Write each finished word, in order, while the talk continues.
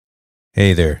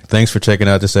Hey there. Thanks for checking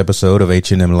out this episode of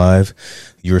H&M Live.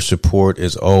 Your support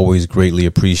is always greatly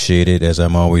appreciated, as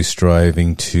I'm always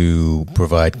striving to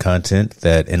provide content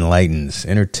that enlightens,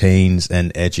 entertains,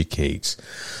 and educates.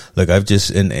 Look, I've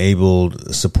just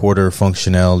enabled supporter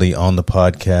functionality on the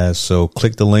podcast, so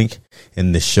click the link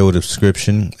in the show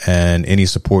description, and any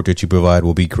support that you provide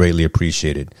will be greatly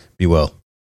appreciated. Be well.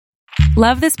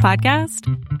 Love this podcast?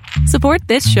 Support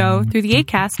this show through the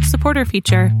Acast supporter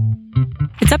feature.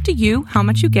 It's up to you how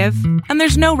much you give, and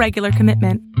there's no regular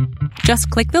commitment. Just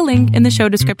click the link in the show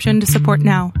description to support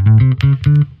now.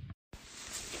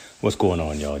 What's going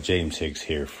on, y'all? James Hicks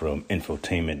here from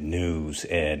Infotainment News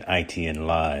and ITN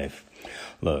Live.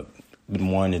 Look, been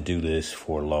wanting to do this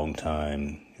for a long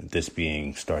time. This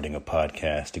being starting a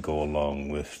podcast to go along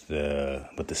with the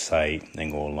site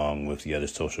and go along with the other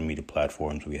social media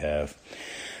platforms we have.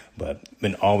 But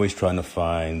been always trying to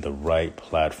find the right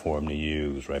platform to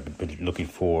use, right? Been looking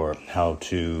for how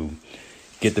to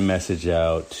get the message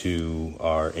out to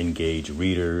our engaged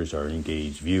readers, our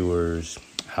engaged viewers,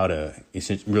 how to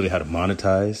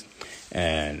monetize.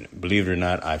 And believe it or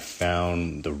not, I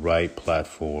found the right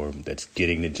platform that's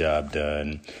getting the job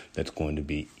done, that's going to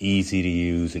be easy to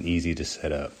use and easy to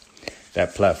set up.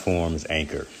 That platform is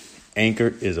Anchor.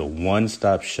 Anchor is a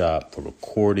one-stop shop for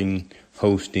recording,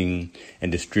 hosting,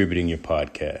 and distributing your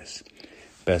podcast.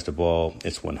 Best of all,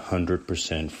 it's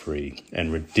 100% free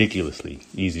and ridiculously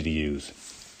easy to use.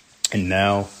 And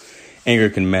now, Anchor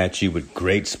can match you with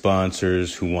great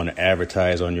sponsors who want to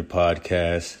advertise on your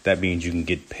podcast. That means you can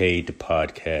get paid to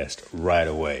podcast right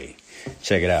away.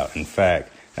 Check it out. In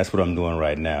fact, that's what I'm doing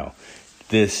right now.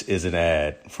 This is an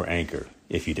ad for Anchor,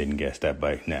 if you didn't guess that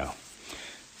by now.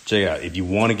 Check it out. If you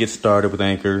want to get started with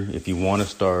Anchor, if you want to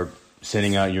start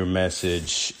sending out your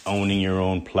message, owning your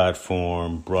own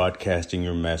platform, broadcasting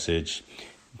your message,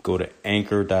 go to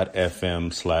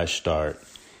anchor.fm/start.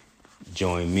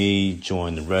 Join me,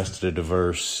 join the rest of the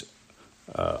diverse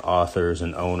authors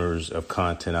and owners of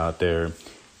content out there.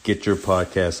 Get your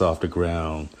podcast off the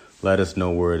ground. Let us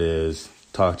know where it is.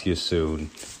 Talk to you soon.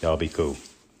 Y'all be cool.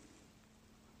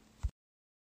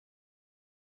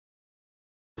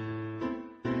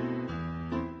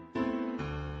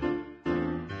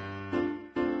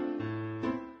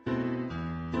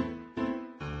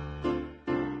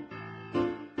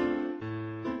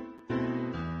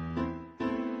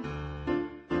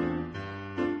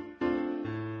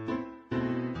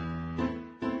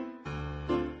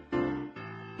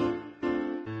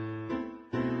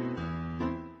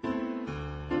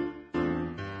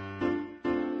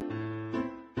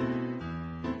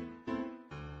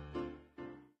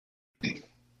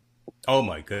 Oh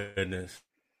my goodness.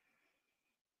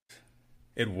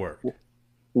 It worked.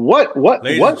 What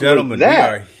Ladies and gentlemen, we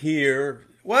are here.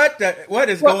 What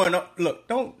is going on? Look,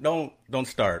 don't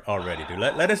start already, dude.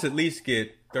 Let us at least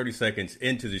get 30 seconds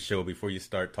into the show before you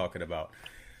start talking about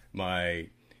my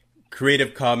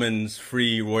Creative Commons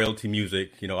free royalty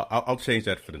music. You know, I'll change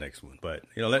that for the next one. But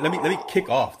you know, let me kick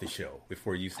off the show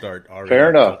before you start already. Fair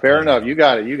enough. You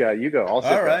got it. You go. All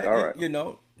right. You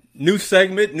know. New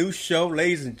segment, new show.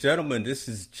 Ladies and gentlemen, this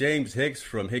is James Hicks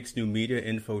from Hicks New Media,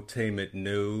 Infotainment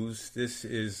News. This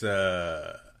is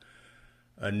a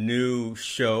new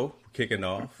show kicking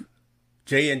off.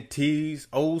 J&T's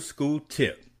Old School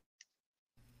Tip.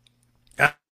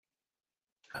 I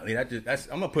mean, I'm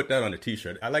going to put that on a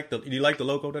t-shirt. You like the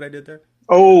logo that I did there?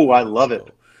 Oh, I love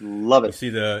it. Love it.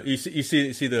 You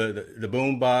see the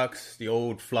boom box, the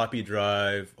old floppy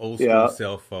drive, old school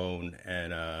cell phone,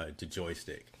 and the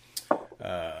joystick.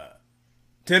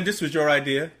 Tim, this was your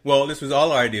idea. Well, this was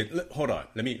all our idea. Hold on.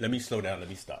 Let me slow down. Let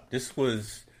me stop. This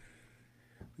was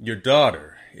your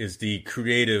daughter is the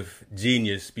creative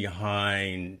genius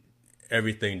behind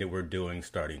everything that we're doing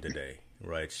starting today,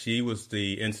 right? She was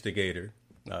the instigator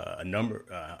a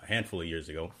handful of years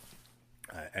ago.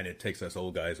 And it takes us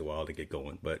old guys a while to get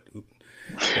going, but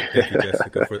thank you,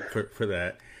 Jessica, for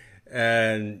that.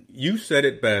 And you said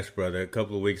it best, brother, a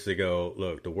couple of weeks ago.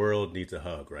 Look, the world needs a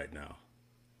hug right now,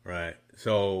 right?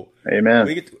 So, amen.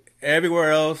 We get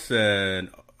everywhere else and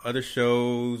other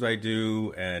shows I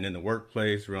do, and in the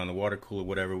workplace, around the water cooler,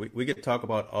 whatever. We get to talk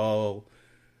about all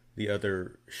the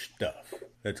other stuff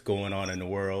that's going on in the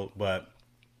world, but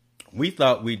we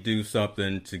thought we'd do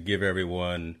something to give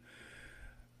everyone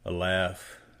a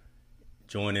laugh,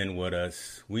 join in with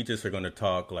us. We just are going to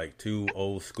talk like two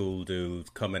old school dudes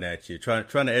coming at you, trying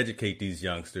to educate these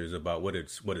youngsters about what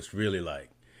it's really like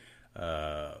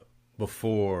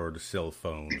before the cell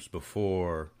phones,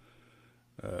 before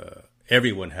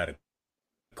everyone had a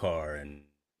car, and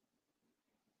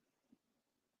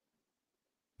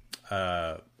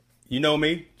You know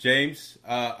me, James.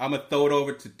 I'm going to throw it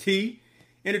over to T.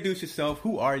 Introduce yourself.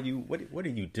 Who are you? What are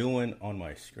you doing on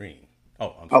my screen?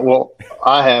 Oh, I'm sorry. Well,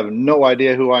 I have no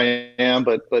idea who I am,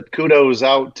 but kudos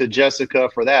out to Jessica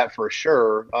for that for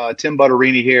sure. Tim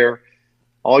Butterini here.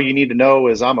 All you need to know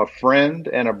is I'm a friend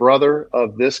and a brother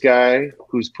of this guy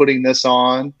who's putting this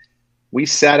on. We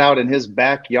sat out in his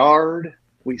backyard.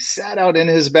 And we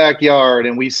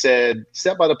said,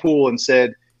 sat by the pool and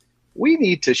said, we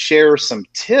need to share some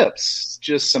tips,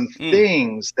 just some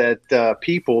things that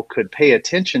people could pay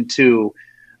attention to.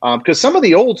 Because some of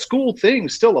the old school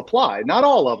things still apply. Not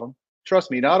all of them.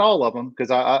 Trust me, not all of them. Because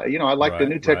I like the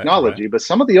new technology, but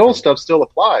some of the old stuff still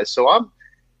applies. So I'm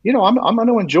going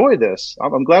to enjoy this.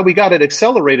 I'm glad we got it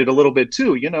accelerated a little bit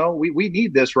too. We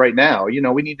need this right now.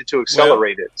 We needed to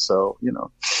accelerate it. So,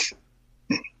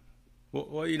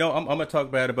 Well, I'm going to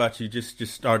talk bad about you just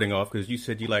starting off because you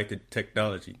said you like the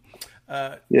technology.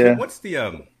 Yeah. What's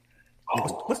the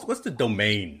what's the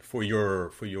domain for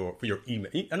your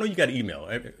email? I know you got email,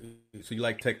 so you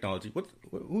like technology.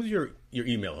 Who's your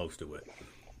email hosted with?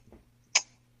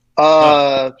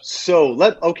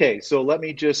 So let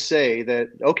me just say that.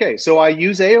 Okay, so I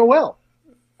use AOL.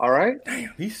 All right.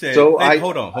 Damn, he said. So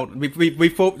hold on.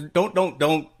 Before,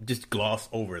 don't just gloss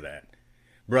over that,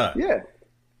 bruh. Yeah.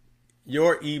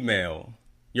 Your email,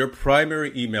 your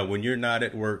primary email when you're not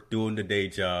at work doing the day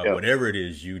job, whatever it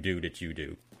is you do,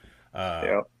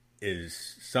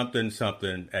 is something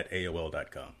at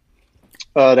AOL.com.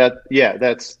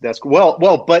 That's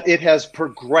well, but it has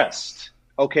progressed.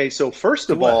 Okay, so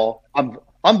first of all,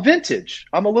 I'm vintage.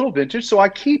 I'm a little vintage, so I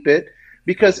keep it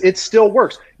because it still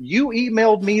works. You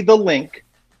emailed me the link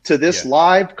to this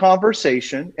live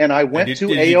conversation, and I went to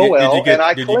AOL and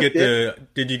I clicked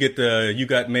it. Did you get the You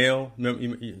Got Mail? Did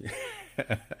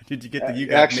you get the You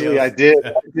Got Actually, Mail?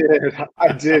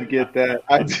 I did get that.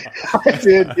 I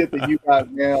did get the You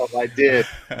Got Mail. I did.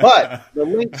 But the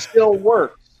link still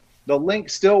works.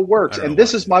 And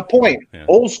this is my point. Yeah.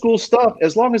 Old school stuff,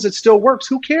 as long as it still works,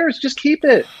 who cares? Just keep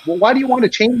it. Well, why do you want to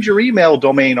change your email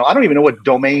domain? I don't even know what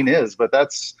domain is, but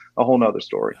that's a whole nother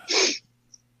story.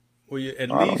 Well, at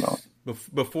least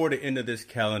before the end of this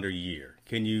calendar year,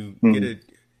 can you get a?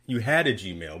 You had a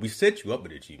Gmail. We set you up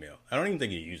with a Gmail. I don't even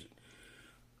think you use it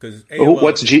because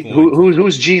who's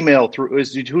Gmail through? Who's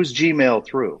Gmail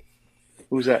through?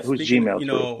 Who's that? Who's Gmail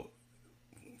through?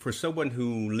 For someone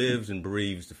who lives and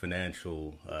breathes the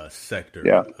financial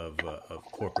sector of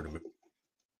corporate America,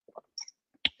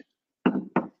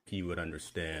 you would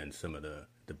understand some of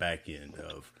the back end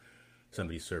of some of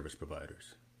these service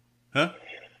providers, huh?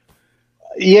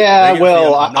 Yeah,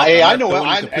 well, I know.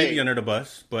 I'm completely under the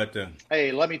bus, but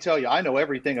hey, let me tell you, I know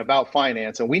everything about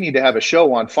finance, and we need to have a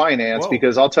show on finance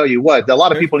because I'll tell you what, a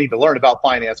lot of people need to learn about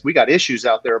finance. We got issues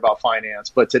out there about finance,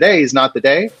 but today is not the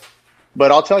day.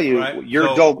 But I'll tell you,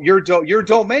 your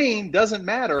domain doesn't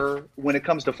matter when it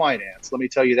comes to finance. Let me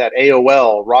tell you that.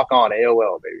 AOL, rock on,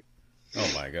 AOL, baby.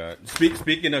 Oh my God!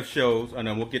 Speaking of shows, and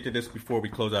we'll get to this before we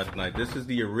close out tonight. This is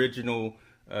the original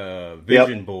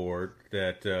vision board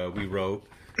that we wrote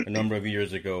a number of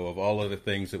years ago of all of the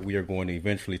things that we are going to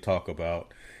eventually talk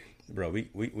about. Bro,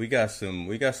 we got some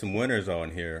winners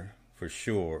on here for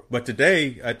sure. But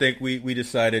today, I think we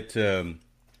decided to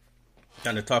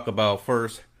kind of talk about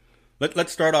first.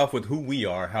 Let's start off with who we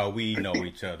are, how we know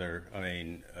each other. I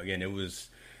mean, again, it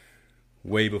was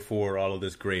way before all of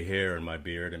this gray hair in my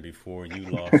beard and before you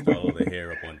lost all of the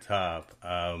hair up on top.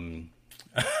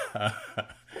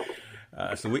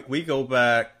 So we go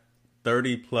back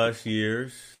 30 plus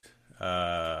years,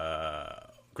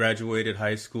 graduated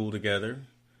high school together.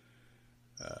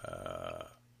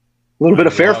 A little bit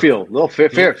of Fairfield,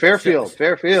 Fairfield.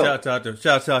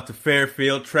 Shouts out to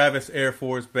Fairfield, Travis Air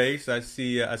Force Base. I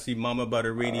see Mama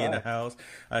Butterini in the house.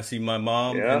 I see my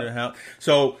mom in the house.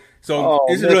 So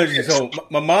this is really interesting. So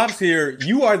my mom's here.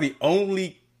 You are the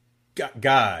only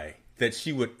guy that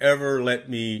she would ever let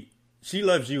me. She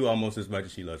loves you almost as much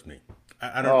as she loves me.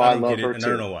 I don't get it, and I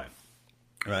don't know why.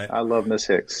 Right? I love Miss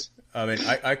Hicks. I mean,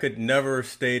 I could never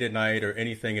stay the night or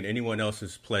anything in anyone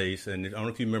else's place. And I don't know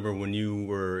if you remember when you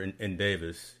were in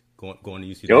Davis, going to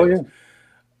UC Davis. Oh, yeah.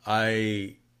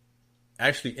 I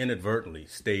actually inadvertently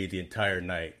stayed the entire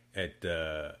night at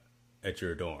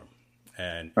your dorm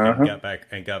and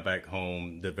got back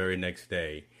home the very next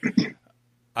day.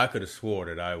 I could have swore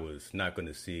that I was not going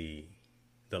to see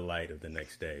the light of the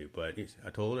next day. But I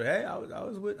told her, hey, I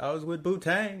was with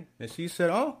Boo-Tang. And she said,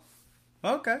 oh,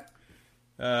 okay.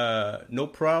 No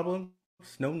problems,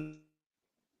 no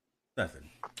nothing.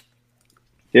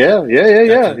 Yeah.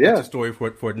 That's a story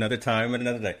for another time and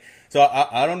another day. So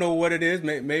I don't know what it is.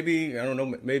 Maybe I don't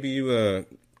know. Maybe you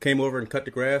came over and cut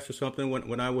the grass or something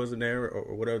when I wasn't there,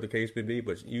 or whatever the case may be.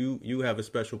 But you have a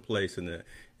special place in the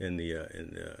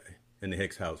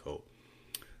Hicks household.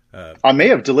 I may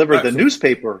have delivered the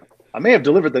newspaper.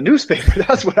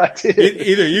 That's what I did.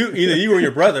 Either you or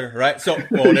your brother, right? So,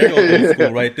 well, there's old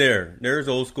school right there. There's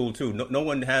old school too. No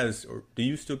one has. Or do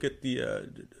you still get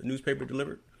the newspaper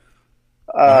delivered?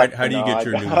 How do you get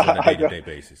your news on a day-to-day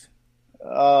basis?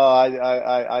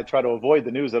 I try to avoid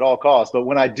the news at all costs, but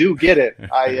when I do get it,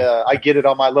 I get it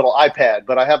on my little iPad.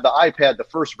 But I have the iPad, the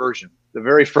first version, the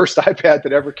very first iPad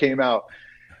that ever came out,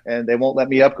 and they won't let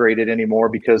me upgrade it anymore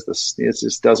because it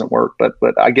just doesn't work. But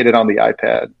I get it on the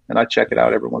iPad, and I check it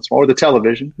out every once in a while. Or the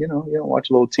television, watch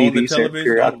a little TV. On the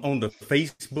television, on the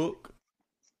Facebook.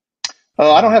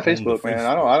 Oh, I don't have Facebook, man.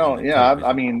 I don't. Yeah,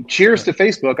 I mean, cheers to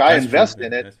Facebook. I invest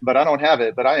in it, but I don't have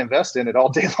it. But I invest in it all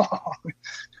day long.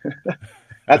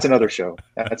 That's another show.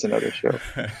 Yeah,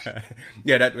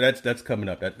 that's coming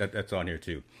up. That's on here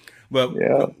too. Well,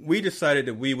 yeah. We decided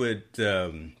that we would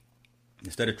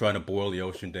instead of trying to boil the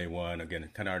ocean day one. Again,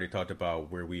 kind of already talked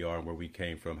about where we are and where we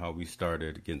came from, how we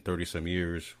started. Again, 30-some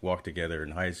years, walked together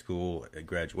in high school, at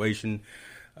graduation.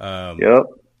 Yep.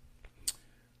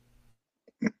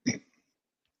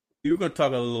 We're going to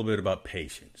talk a little bit about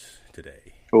patience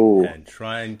today. Ooh. And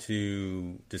trying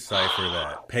to decipher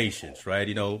that patience, right?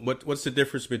 What's the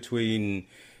difference between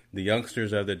the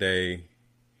youngsters of the day,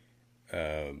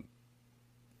 the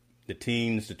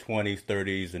teens, the 20s,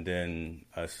 30s, and then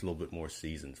us a little bit more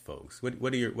seasoned folks?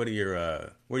 Where do you want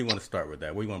to start with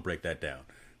that? Where do you want to break that down?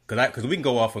 Because we can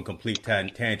go off on complete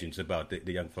tangents about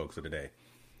the young folks of the day.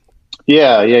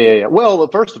 Yeah. Well,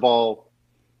 first of all,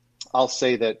 I'll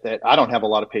say that I don't have a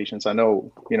lot of patience. I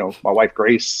know, my wife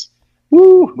Grace.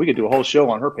 Woo, we could do a whole show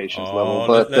on her patience level.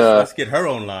 But let's get her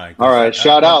online. All right,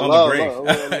 shout out, love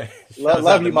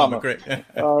you, Mama. Great.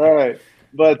 All right,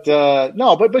 but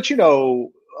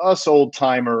us old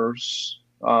timers,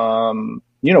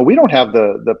 we don't have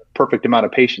the perfect amount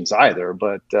of patience either.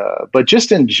 But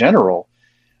just in general,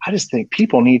 I just think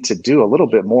people need to do a little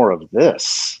bit more of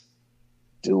this.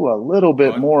 Do a little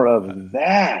bit more of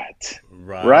that.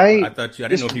 Right? I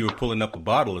didn't know if you were pulling up a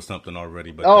bottle or something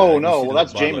already. But no. Well,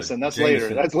 that's Jameson. That's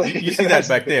later. That's later. You see that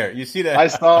back there? You see that? I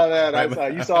saw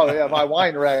that. You saw my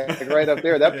wine rack right up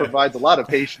there. That provides a lot of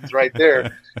patience right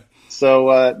there. So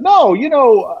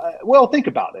well, think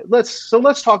about it. Let's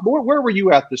talk more. Where were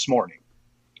you at this morning?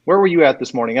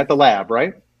 At the lab,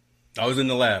 right? I was in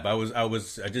the lab.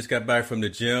 I just got back from the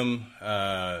gym.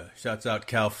 Shouts out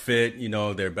Cal Fit.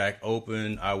 They're back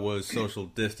open. I was social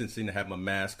distancing. I had my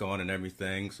mask on and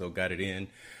everything, so got it in.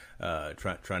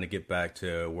 Trying to get back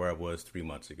to where I was 3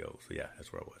 months ago. So yeah,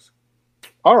 that's where I was.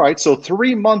 All right. So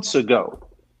 3 months ago.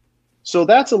 So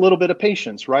that's a little bit of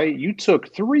patience, right? You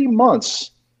took 3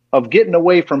 months of getting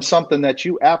away from something that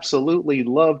you absolutely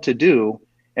love to do,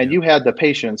 and you had the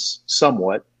patience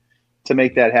somewhat to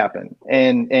make that happen.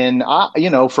 And I,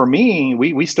 for me,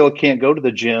 we still can't go to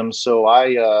the gym. So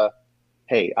I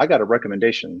got a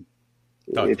recommendation.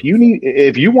 If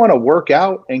you want to work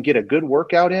out and get a good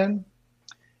workout in,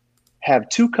 have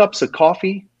 2 cups of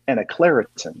coffee and a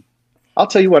Claritin. I'll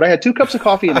tell you what, I had 2 cups of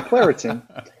coffee and a Claritin.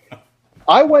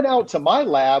 I went out to my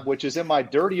lab, which is in my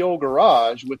dirty old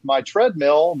garage with my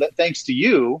treadmill that thanks to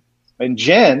you and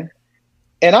Jen.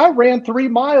 And I ran 3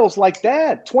 miles like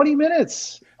that, 20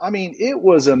 minutes. I mean, it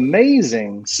was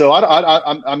amazing. So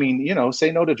I mean,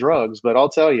 say no to drugs, but I'll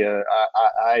tell you,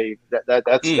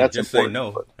 that's just important. Say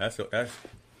no. That's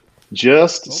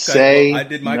just okay. Say I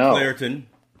did my no. Claritin.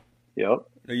 Yep.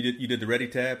 You did the Ready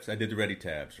Tabs. I did the Ready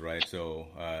Tabs, right? So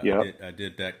I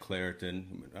did that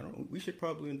Claritin. We should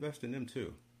probably invest in them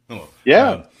too. Oh,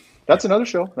 yeah. That's another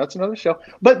show.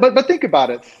 But think about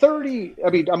it.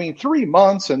 3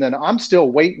 months, and then I'm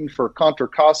still waiting for Contra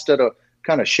Costa to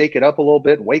kind of shake it up a little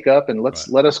bit, wake up, and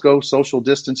let us go social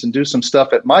distance and do some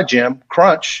stuff at my gym,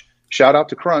 Crunch. Shout out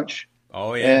to Crunch.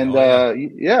 Oh yeah. And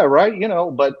right.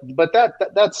 But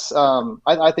that's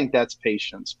I think that's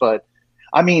patience. But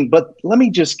let me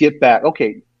just get back.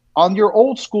 Okay, on your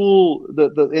old school,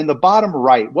 the in the bottom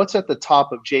right, what's at the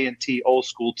top of J&T Old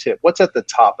School Tip? What's at the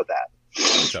top of that? What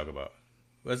are you talking about?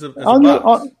 That's a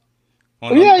box.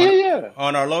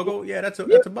 On our logo, that's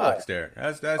a box there.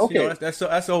 That's okay.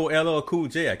 That's old LL Cool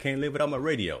J. I can't live without my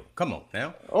radio. Come on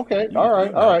now. Okay, all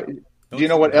right. Do you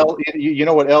know what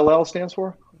LL stands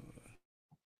for?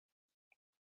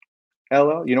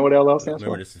 LL. You know what LL stands for?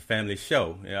 Remember, this is a family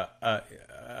show. Yeah.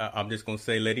 I'm just gonna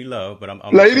say Lady Love, but I'm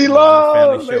Lady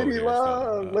Love.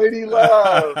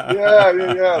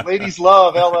 Yeah. Ladies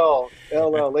love LL.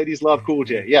 Ladies love Cool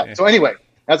J. Yeah. So anyway.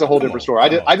 That's a whole different story. I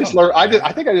think I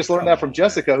just learned that from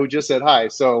Jessica, who just said hi.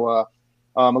 So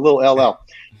a little LL.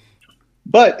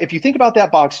 But if you think about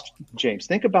that box, James,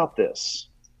 think about this.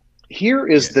 Here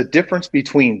is the difference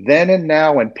between then and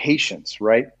now and patience,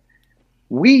 right?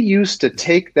 We used to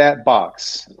take that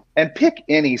box and pick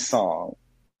any song,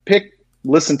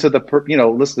 listen to the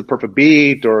Perfect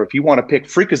Beat, or if you want to pick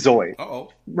Freakazoid.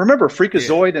 Remember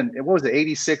Freakazoid and what was it,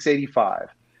 86, 85,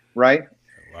 right?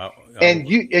 Wow. And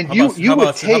you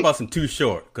would take. How about some Too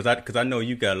Short? Because I know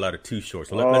you got a lot of Too Short.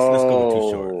 So let's go with Too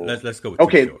Short. Let's go with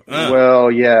Too Short. Well,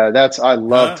 yeah, I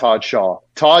love Todd Shaw.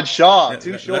 Todd Shaw,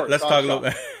 Too Short. Let's talk a little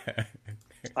bit.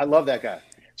 I love that guy.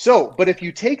 So, but if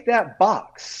you take that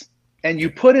box and you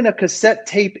put in a cassette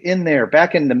tape in there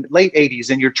back in the late 80s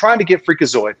and you're trying to get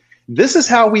Freakazoid, this is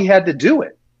how we had to do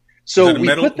it. So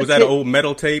was that an old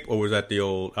metal tape, or was that the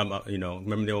old?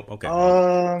 Remember the old? Okay.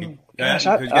 Gosh,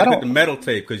 I don't the metal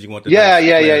tape because you want the. Yeah.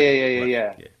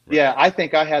 I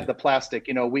think I had the plastic.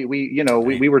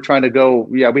 We were trying to go.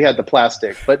 Yeah, we had the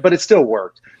plastic, but it still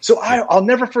worked. So I'll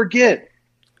never forget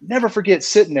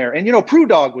sitting there. And Prue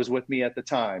Dog was with me at the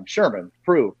time, Sherman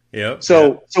Prue. Yeah.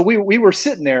 So we were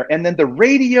sitting there, and then the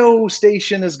radio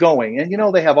station is going, and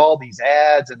they have all these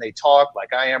ads, and they talk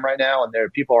like I am right now, and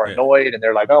people are annoyed, and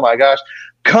they're like, "Oh my gosh,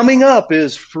 coming up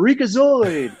is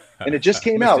Freakazoid," and it just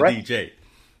came out, right? DJ.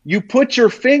 You put your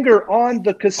finger on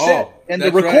the cassette and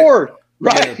the record,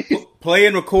 right? Play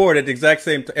and record at the exact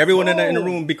same time. Everyone in the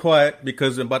room, be quiet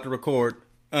because I'm about to record.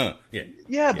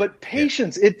 But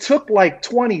patience. It took like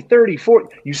 20, 30,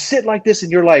 40. You sit like this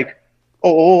and you're like,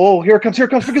 oh, here it comes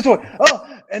Freakazoid.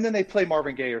 Oh, and then they play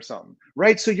Marvin Gaye or something,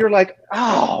 right? So you're like,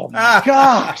 oh my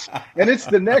gosh. And it's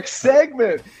the next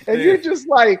segment. And you're just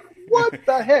like, what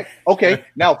the heck? Okay,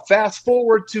 now fast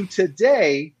forward to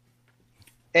today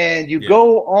and you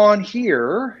go on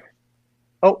here.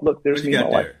 Oh, look, there's me and my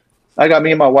wife. I got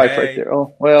me and my wife right there.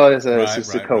 Oh, well, it's a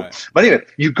Coke. Right. But anyway,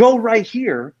 you go right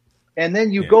here. And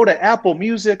then you go to Apple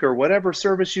Music or whatever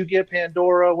service you get,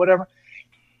 Pandora, whatever,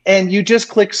 and you just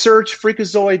click search,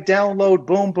 Freakazoid, download,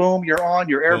 boom, boom, you're on,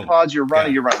 your AirPods, you're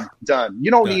running, done.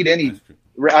 You don't need any,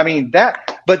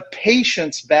 but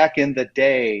patience back in the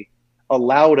day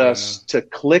allowed us to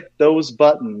click those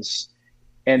buttons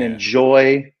and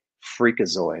enjoy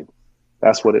Freakazoid.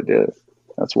 That's what it did.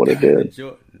 That's what it did.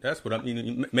 That's what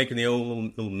I'm making the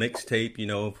old little mixtape,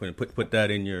 put that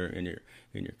in your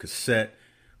cassette.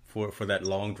 For that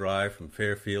long drive from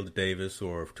Fairfield to Davis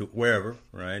or to wherever,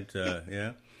 right?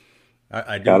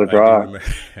 I do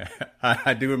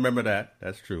remember that.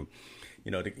 That's true.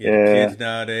 The kids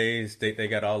nowadays, they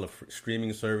got all the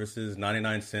streaming services,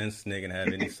 99 cents, and they can have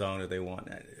any song that they want.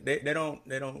 They don't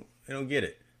get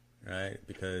it, right?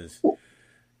 Because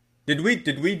did we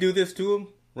do this to them,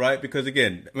 right? Because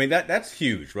again, that's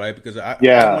huge, right? Because I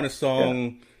want a song.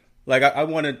 Yeah. Like I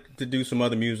wanted to do some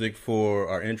other music for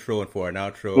our intro and for our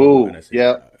outro. Ooh, and I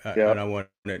said, and I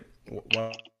wanted,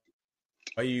 why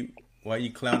are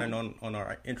you clowning on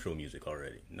our intro music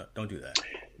already? No, don't do that.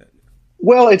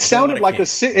 Well, it sounded like a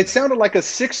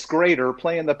sixth grader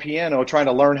playing the piano trying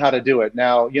to learn how to do it.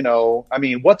 Now,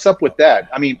 what's up with that?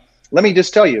 Let me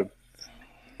just tell you,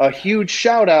 a huge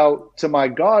shout out to my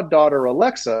goddaughter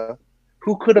Alexa,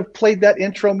 who could have played that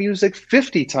intro music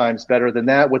 50 times better than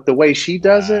that with the way she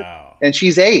does it. And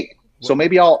she's 8. So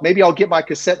maybe I'll get my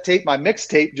cassette tape, my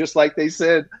mixtape, just like they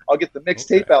said. I'll get the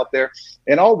mixtape out there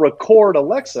and I'll record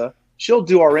Alexa. She'll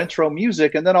do our intro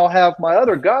music. And then I'll have my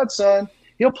other godson.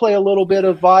 He'll play a little bit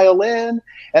of violin.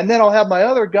 And then I'll have my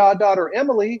other goddaughter,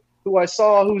 Emily,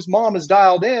 whose mom is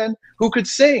dialed in, who could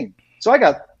sing. So I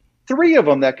got 3 of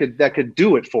them that could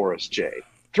do it for us, Jay.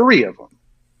 3 of them.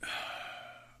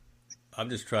 I'm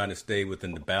just trying to stay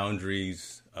within the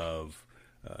boundaries of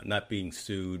not being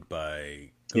sued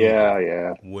by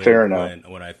Google. Fair enough.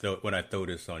 When I throw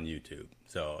this on YouTube,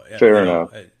 so fair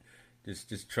enough.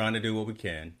 Just trying to do what we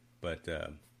can, but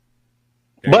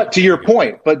to your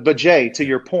point, but Jay, to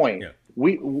your point,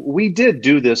 we did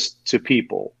do this to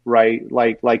people, right?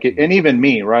 And even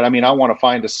me, right? I want to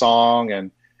find a song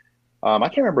and. I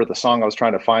can't remember the song I was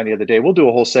trying to find the other day. We'll do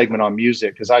a whole segment on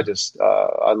music because I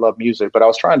love music. But I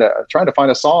was trying to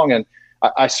find a song and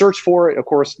I searched for it. Of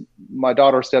course, my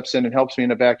daughter steps in and helps me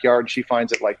in the backyard. And she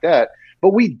finds it like that. But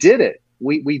we did it.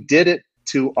 We did it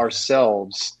to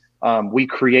ourselves. We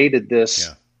created this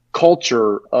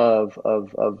culture of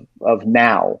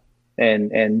now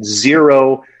and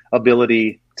zero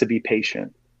ability to be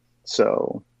patient.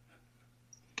 So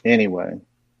anyway,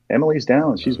 Emily's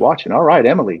down. She's watching. All right,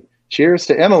 Emily. Cheers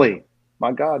to Emily,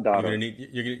 my goddaughter.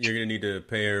 You're gonna need to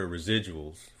pay her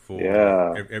residuals for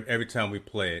every time we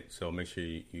play it. So make sure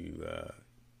you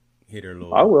hit her I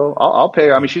little, will. I'll pay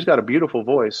her. I mean, she's got a beautiful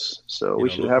voice, so we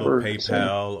should have little her sing.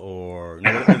 PayPal or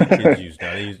what do the kids use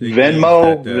now? They use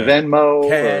Venmo, that Venmo,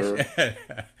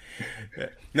 cash.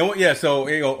 No, yeah. So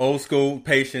old school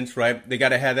patience, right? They got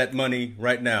to have that money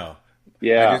right now.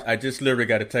 yeah. I just literally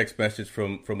got a text message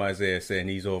from Isaiah saying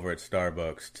he's over at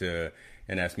Starbucks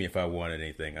and asked me if I wanted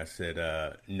anything. I said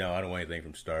no, I don't want anything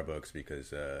from Starbucks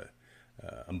because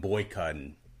I'm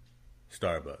boycotting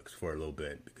Starbucks for a little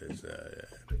bit because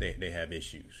they have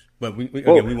issues. But we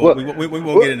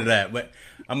won't get into that. But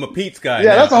I'm a Pete's guy. Yeah,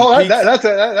 now. that's a whole that's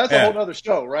a Yeah. whole other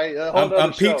show, right?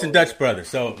 I'm Pete's and Dutch Brothers.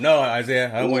 So no,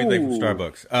 Isaiah, I don't want anything from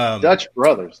Starbucks. Dutch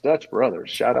Brothers.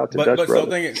 Shout out to Dutch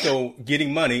Brothers. So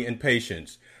getting money and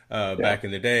patience back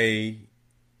in the day,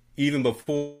 even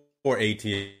before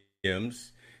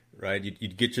ATMs, right?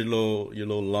 You'd get your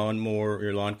little lawnmower,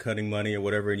 your lawn cutting money or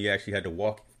whatever, and you actually had to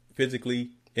walk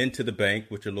physically into the bank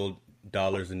with your little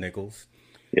dollars and nickels.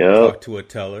 Yeah. Talk to a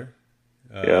teller.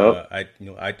 Yep.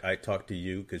 I talked to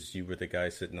you because you were the guy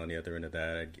sitting on the other end of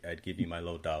that. I'd give you my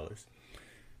low dollars.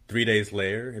 3 days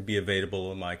later, it'd be available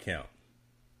in my account.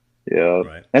 Yeah.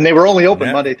 Right. And they were only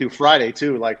open Monday through Friday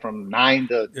too, like from 9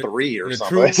 to 3 or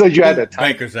something. So you had to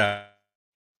time. Banker's hours.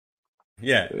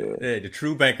 Yeah, the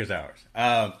true banker's hours.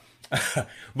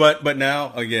 But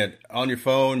now again on your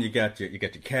phone you got your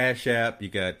Cash App, you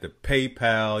got the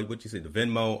PayPal, what you say, the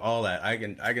Venmo, all that. I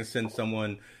can send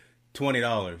someone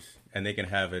 $20 and they can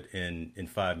have it in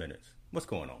 5 minutes. What's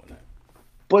going on with that?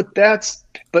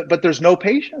 But there's no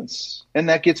patience, and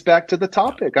that gets back to the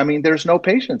topic. I mean, there's no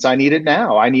patience. I need it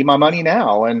now. I need my money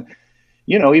now, and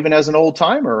even as an old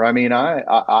timer, I mean,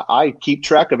 I keep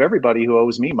track of everybody who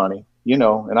owes me money.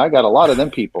 And I got a lot of them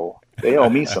people. They owe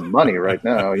me some money right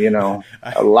now.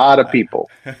 A lot of people.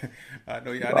 I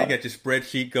know. You got your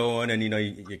spreadsheet going, and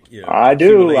you I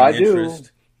do.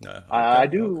 Interest. I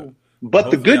do. Okay.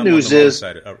 But the good news is,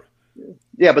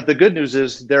 yeah. But the good news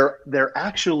is they're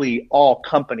actually all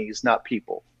companies, not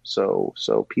people. So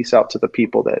peace out to the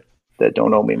people that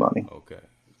don't owe me money. Okay.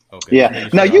 Yeah.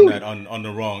 Now on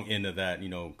the wrong end of that,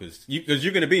 because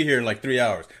you're going to be here in like 3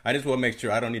 hours. I just want to make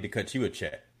sure I don't need to cut you a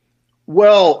check.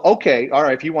 Well, okay. All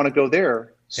right. If you want to go there.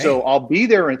 Dang. So I'll be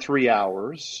there in 3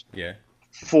 hours. Yeah.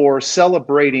 For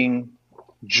celebrating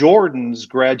Jordan's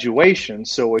graduation.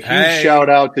 So a huge shout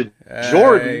out to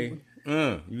Jordan.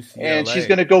 And she's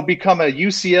going to go become a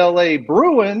UCLA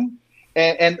Bruin.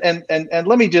 And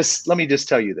let me just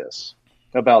tell you this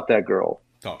about that girl.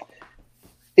 Oh.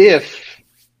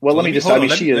 Let me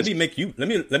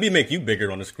make you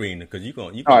bigger on the screen because you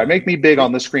going. All right, make me big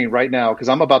on the screen right now because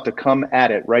I'm about to come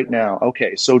at it right now.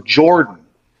 Okay, so Jordan,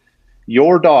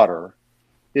 your daughter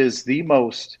is the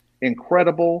most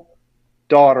incredible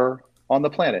daughter on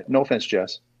the planet. No offense,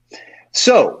 Jess.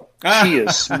 So she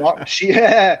is smart.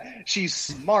 She's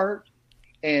smart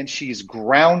and she's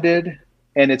grounded,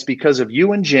 and it's because of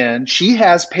you and Jen. She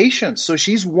has patience. So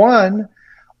she's one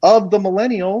of the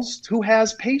millennials who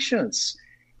has patience.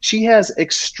 She has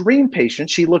extreme patience.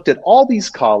 She looked at all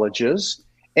these colleges.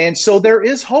 And so there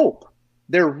is hope.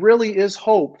 There really is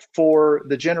hope for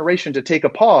the generation to take a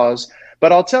pause.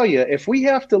 But I'll tell you, if we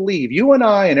have to leave, you and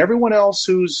I and everyone else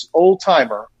who's old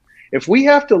timer, if we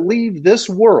have to leave this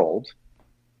world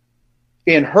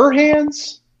in her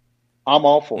hands, I'm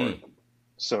all for it.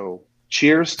 So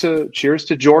cheers to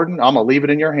Jordan. I'm going to leave it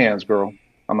in your hands, girl.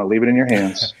 I'm going to leave it in your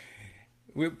hands.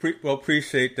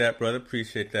 Appreciate that, brother.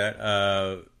 Appreciate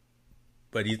that.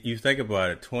 But you think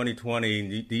about it,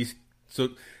 2020,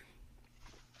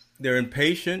 they're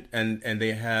impatient and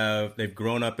they've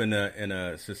grown up in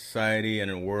a society and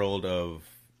a world of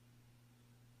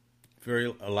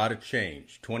a lot of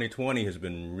change. 2020 has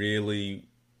been really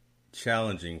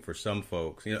challenging for some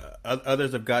folks.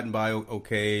 Others have gotten by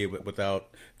okay without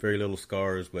very little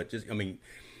scars. But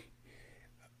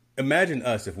imagine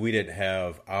us if we didn't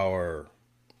have our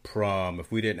prom,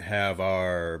 if we didn't have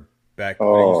our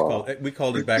we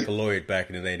called it baccalaureate back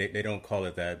in the day. They don't call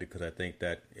it that because I think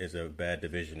that is a bad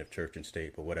division of church and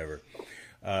state, but whatever.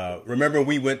 Remember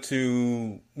we went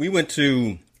to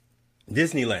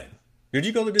Disneyland. Did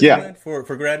you go to Disneyland for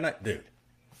grad night, dude?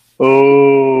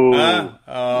 Okay.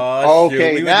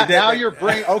 Now you're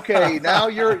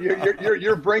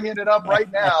bringing it up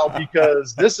right now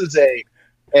because this is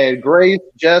a Grace,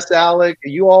 Jess, Alec.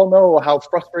 You all know how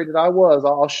frustrated I was.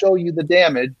 I'll show you the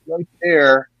damage right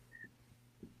there.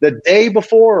 The day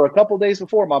before, or a couple of days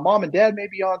before, my mom and dad may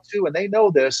be on too, and they know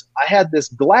this. I had this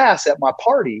glass at my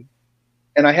party,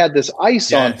 and I had this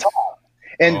ice on top.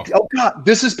 And oh God,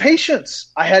 this is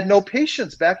patience. I had no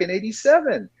patience back in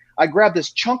 '87. I grabbed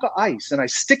this chunk of ice and I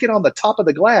stick it on the top of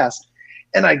the glass,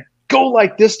 and I go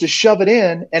like this to shove it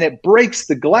in, and it breaks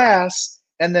the glass,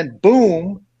 and then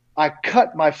boom, I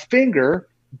cut my finger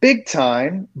big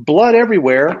time, blood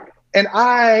everywhere, and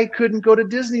I couldn't go to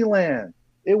Disneyland.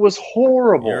 It was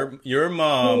horrible. Your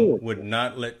mom would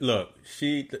not let the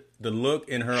look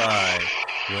in her eye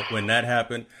when that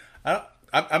happened.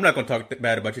 I'm not going to talk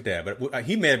bad about your dad, but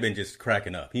he may have been just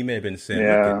cracking up. He may have been saying,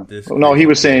 "Look at this." No, he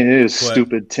was saying, "It is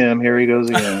stupid, Tim. Here he goes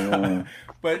again."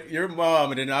 But your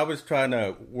mom, and then I was trying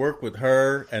to work with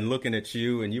her and looking at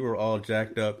you, and you were all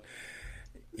jacked up.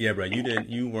 Yeah, bro,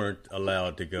 you weren't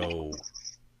allowed to go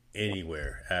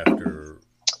anywhere after.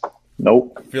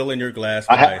 Nope. Filling your glass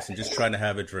with ice and just trying to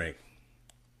have a drink.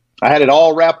 I had it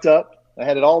all wrapped up. You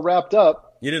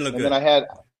didn't look good. And then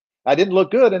I didn't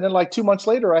look good. And then like 2 months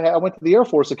later, I went to the Air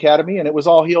Force Academy, and it was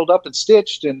all healed up and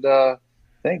stitched. And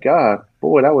thank God,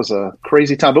 boy, that was a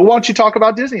crazy time. But why don't you talk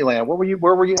about Disneyland?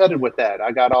 Where were you headed with that?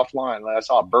 I got offline. I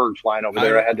saw a bird flying over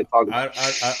there. I had to talk about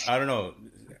I don't know.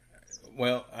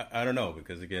 Well, I don't know,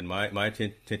 because again, my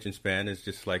attention span is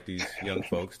just like these young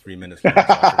folks, 3 minutes long. So I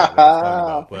forgot what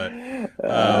I was talking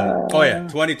about. But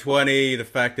 2020, the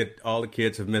fact that all the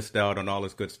kids have missed out on all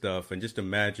this good stuff, and just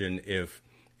imagine if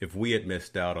we had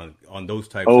missed out on those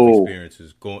types of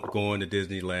experiences, going to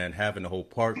Disneyland, having the whole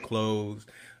park closed,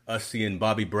 us seeing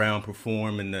Bobby Brown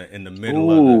perform in the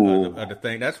middle of the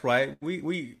thing. That's right.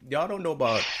 We y'all don't know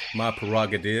about my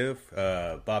prerogative,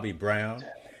 Bobby Brown.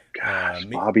 Gosh,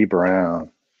 Bobby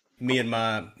Brown. Me and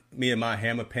my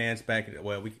hammer pants back.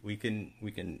 Well, we can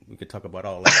talk about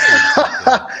all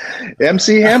that.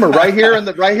 MC Hammer right here in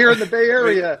the Bay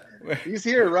Area. He's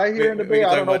here right here in the Bay. We can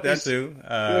I talk don't about know that too.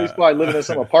 He's probably living in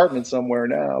some apartment somewhere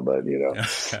now, but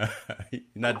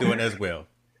not doing as well.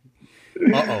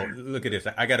 Look at this.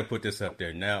 I got to put this up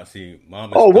there now. See,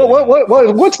 Mom.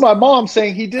 What's my mom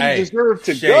saying? He didn't deserve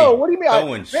to go. What do you mean? I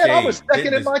was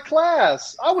second in my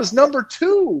class. I was number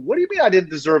 2. What do you mean I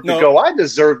didn't deserve to go? I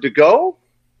deserved to go.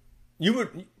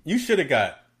 You should have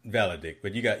got valedictorian,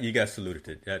 but you got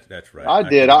saluted. That's right. I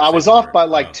did. I was off by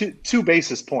like two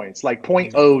basis points, like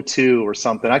 0.02 or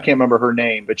something. I can't remember her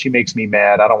name, but she makes me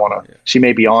mad. I don't want to. She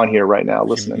may be on here right now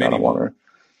listening. I don't want her.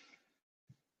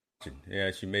 Yeah,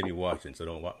 she may be watching, so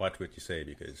don't watch what you say,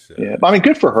 because I mean,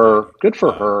 good for her. Good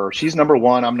for her. She's number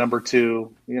 1. I'm number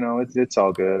 2. It's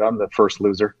all good. I'm the first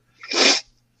loser.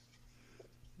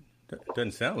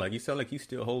 Doesn't sound like you sound like you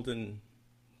still holding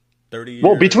 30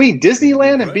 Well, between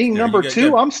Disneyland and being number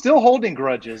 2, I'm still holding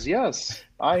grudges. Yes,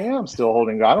 I am still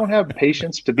holding. I don't have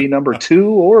patience to be number 2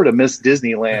 or to miss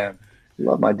Disneyland.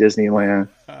 Love my Disneyland.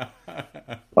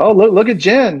 Oh, look at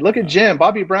Jen. Look at Jen.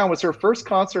 Bobby Brown was her first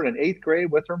concert in 8th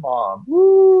grade with her mom.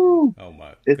 Woo! Oh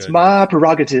my! It's my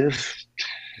prerogative.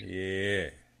 Yeah.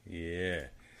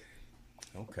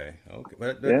 Okay.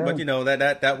 But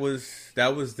that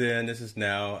was then. This is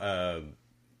now.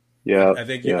 I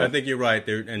think you're right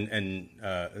there, and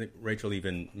I think Rachel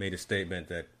even made a statement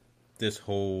that this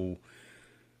whole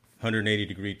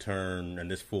 180-degree turn and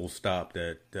this full stop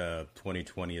that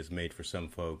 2020 has made for some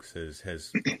folks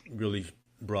has really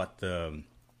brought the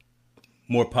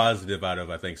more positive out of,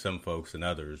 I think, some folks than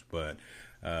others. But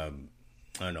I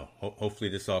don't know. Hopefully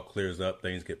this all clears up.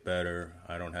 Things get better.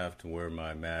 I don't have to wear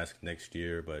my mask next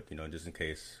year, but just in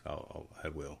case, I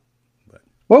will. But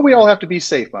well, we all have to be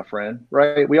safe, my friend.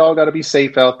 Right? We all got to be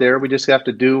safe out there. We just have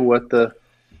to do what the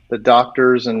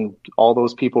doctors and all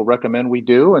those people recommend we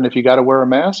do. And if you got to wear a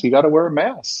mask, you got to wear a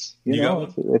mask.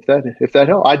 If that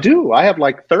helps. I do. I have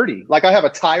like 30. Like I have a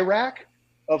tie rack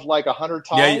of like 100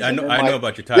 ties. Yeah, I know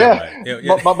about your tie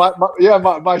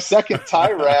rack. My second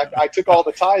tie rack, I took all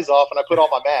the ties off and I put all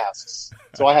my masks.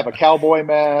 So I have a cowboy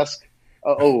mask.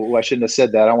 I shouldn't have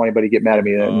said that. I don't want anybody to get mad at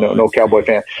me. No cowboy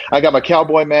fan. I got my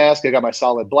cowboy mask. I got my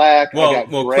solid black. I got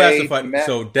gray classified.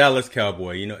 So Dallas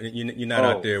Cowboy. You're not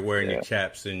out there wearing your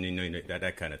chaps and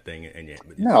that kind of thing. And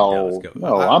no.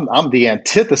 I'm the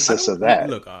antithesis of that.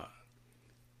 Look,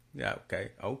 yeah,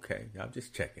 okay. I'm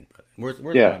just checking. Where's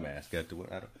my mask?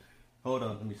 Hold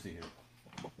on. Let me see here.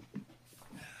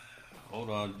 Hold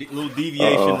on, little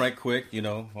deviation, right quick.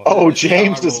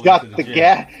 James has got the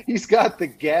gas. He's got the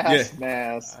gas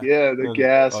mask. Yeah, the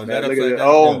gas mask. Look at it.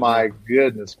 Oh my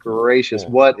goodness gracious!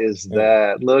 What is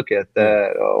that? Look at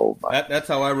that. Oh my. That's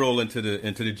how I roll into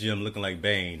the gym, looking like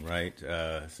Bane, right?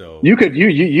 So you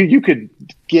could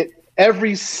get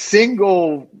every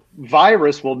single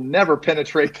virus will never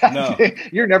penetrate that thing.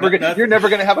 You're never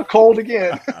gonna have a cold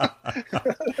again.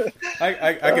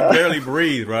 I can barely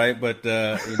breathe, right? But.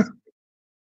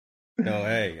 No,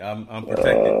 hey, I'm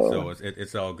protected, so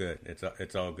it's all good.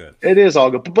 It's all good. It is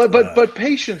all good, but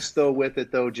patience though with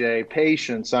it though, Jay.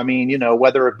 Patience. I mean,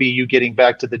 whether it be you getting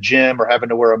back to the gym or having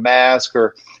to wear a mask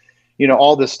or,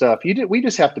 all this stuff. We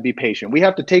just have to be patient. We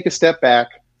have to take a step back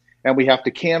and we have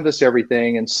to canvas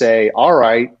everything and say, all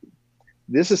right,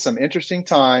 this is some interesting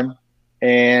time,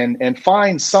 and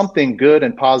find something good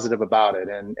and positive about it.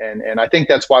 And I think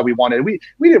that's why we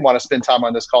didn't want to spend time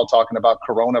on this call talking about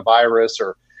coronavirus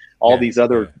or all these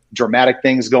other dramatic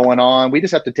things going on. We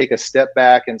just have to take a step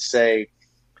back and say,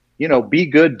 be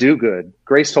good, do good.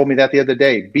 Grace told me that the other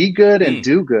day. Be good and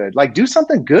do good. Like, do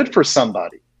something good for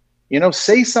somebody.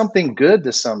 Say something good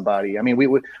to somebody. I mean,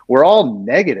 we're all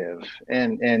negative,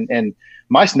 and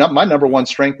my number one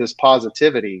strength is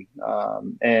positivity.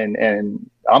 And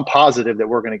I'm positive that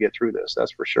we're going to get through this.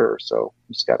 That's for sure. So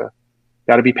just gotta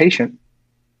be patient.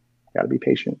 Gotta be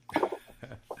patient.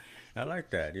 I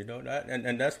like that.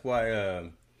 And that's why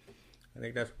I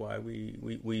think that's why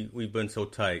we've been so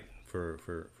tight for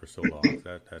so long.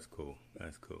 That's cool.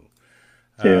 That's cool.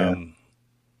 Yeah.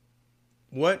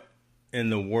 What in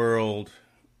the world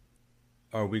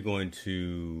are we going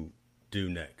to do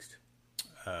next?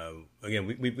 Again,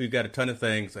 we've got a ton of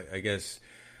things. I guess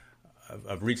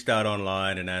I've reached out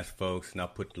online and asked folks, and I'll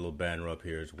put the little banner up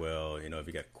here as well. If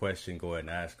you got a question, go ahead and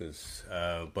ask us.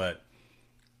 But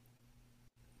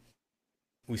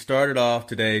we started off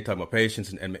today talking about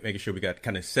patience and making sure we got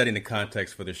kind of setting the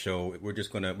context for the show. We're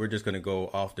just gonna go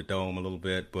off the dome a little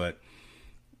bit. But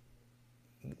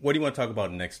what do you want to talk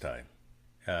about next time?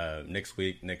 Next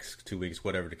week, next 2 weeks,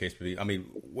 whatever the case may be. I mean,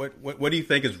 what do you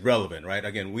think is relevant, right?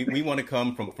 Again, we want to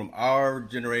come from our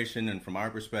generation and from our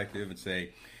perspective and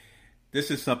say, this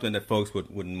is something that folks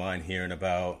wouldn't mind hearing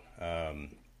about.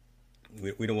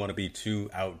 We don't want to be too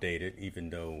outdated, that even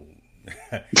though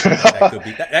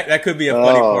that could be a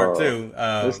funny part too.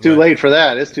 It's too late for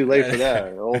that. It's too late for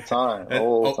that. Old time.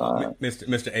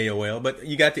 Mr. AOL. But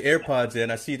you got the AirPods in.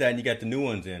 I see that, and you got the new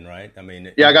ones in, right? I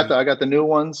mean, I got the new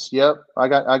ones. Yep, I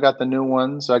got the new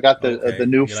ones. I got the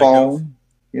new phone.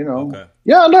 Like okay.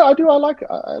 Yeah, no, I do. I like.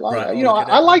 Right.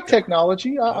 I like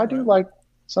technology. I do like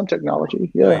some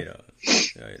technology. Yeah.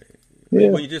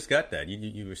 Well, you just got that.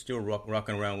 You were still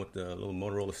rocking around with the little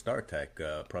Motorola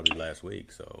StarTAC probably last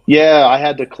week. So yeah, I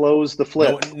had to close the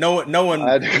flip. No one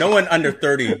under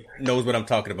 30 knows what I'm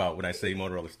talking about when I say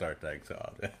Motorola StarTAC. So.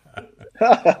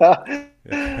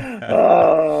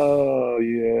 Oh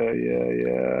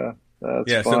yeah.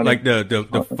 That's funny. So like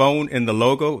the phone in the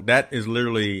logo, that is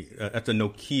literally that's a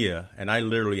Nokia, and I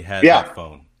literally had that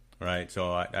phone, right?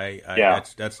 So I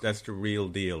that's the real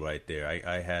deal right there.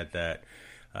 I had that.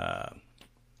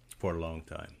 For a long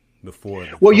time before.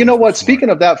 Well, you know what? Speaking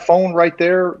of that phone right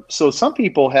there, so some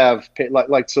people have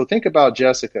so think about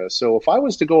Jessica. So if I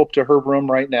was to go up to her room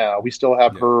right now, we still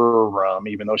have her room,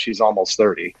 even though she's almost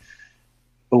 30.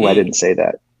 Oh, I didn't say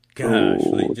that. Gosh,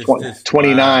 just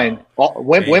 29. Wow.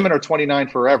 Women are 29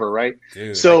 forever, right?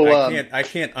 Dude, so I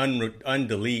can't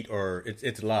undelete or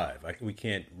it's live. We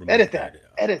can't edit that.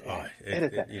 Edit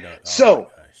that.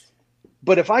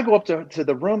 But if I go up to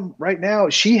the room right now,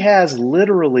 she has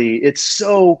literally, it's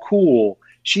so cool.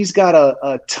 She's got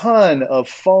a ton of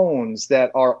phones that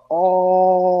are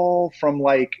all from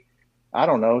I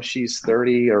don't know, she's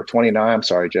 30 or 29. I'm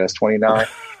sorry, Jess, 29.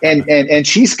 and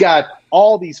she's got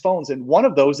all these phones. And one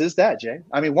of those is that, Jay.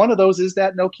 I mean, one of those is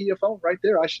that Nokia phone right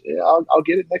there. I'll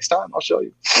get it next time. I'll show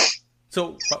you.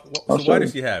 So why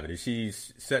does she have it? Is she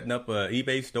setting up a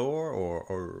eBay store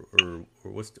or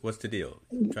what's the deal?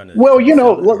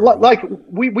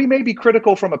 We may be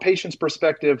critical from a patient's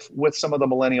perspective with some of the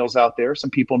millennials out there. Some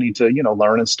people need to,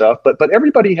 learn and stuff, but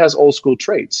everybody has old school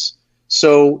traits.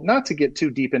 So not to get too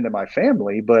deep into my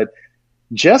family, but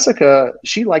Jessica,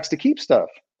 she likes to keep stuff.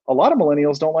 A lot of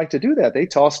millennials don't like to do that. They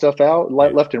toss stuff out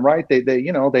left and right. They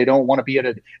don't want to be at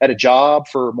a job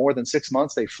for more than 6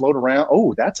 months. They float around.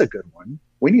 Oh, that's a good one.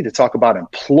 We need to talk about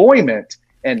employment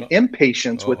and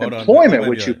impatience with employment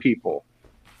with you people.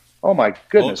 Oh my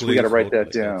goodness, we got to write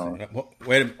that down.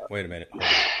 Wait a minute.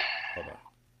 Hold on.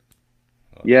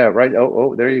 Yeah, right.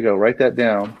 Oh, there you go. Write that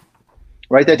down.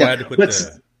 Write that down.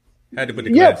 Had to put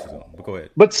the glasses on, but go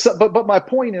ahead. But my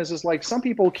point is like some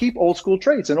people keep old school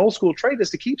traits. An old school trait is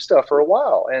to keep stuff for a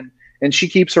while. And she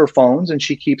keeps her phones and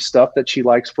she keeps stuff that she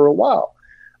likes for a while.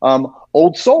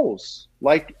 Old souls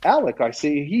like Alec, I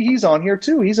see he's on here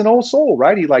too. He's an old soul,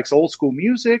 right? He likes old school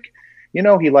music.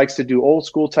 He likes to do old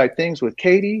school type things with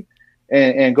Katie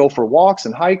and go for walks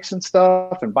and hikes and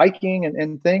stuff and biking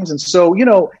and things. And so,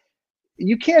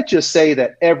 you can't just say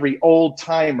that every old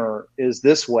timer is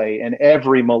this way and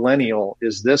every millennial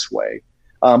is this way.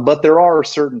 But there are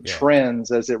certain trends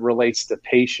as it relates to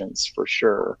patience for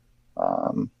sure.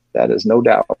 That is no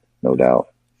doubt.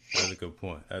 That's a good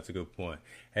point.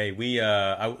 Hey,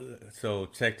 so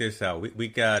check this out. We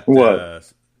got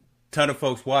ton of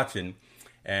folks watching,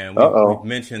 and we've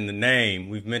mentioned the name.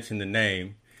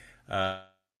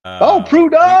 Prue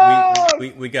Dog!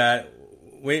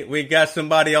 We got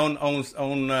somebody on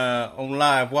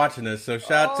live watching us. So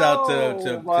shouts out to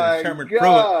Sherman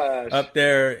Pruitt up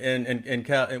there in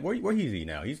Cal. Where he's he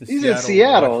now? He's in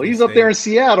Seattle. He's up there in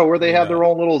Seattle where they have their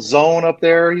own little zone up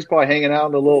there. He's probably hanging out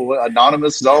in the little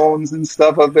anonymous zones and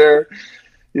stuff up there.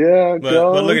 Yeah, but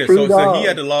look at it. So he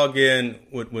had to log in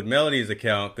with Melody's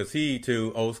account because he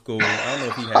too old school. I don't know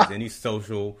if he has any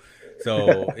social.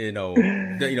 So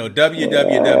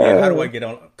www. How do I get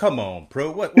on? Come on,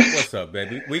 Prue. What's up,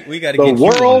 baby? We got to get the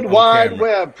World Wide camera.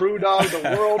 Web, Prue Dog.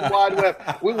 The World Wide Web.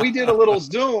 We did a little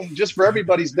Zoom just for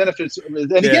everybody's benefits, and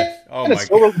again,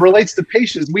 it relates to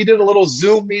patients. We did a little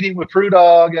Zoom meeting with Prue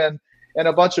Dog and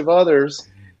a bunch of others.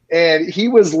 And he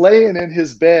was laying in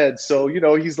his bed, so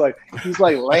he's like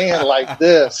laying like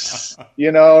this, and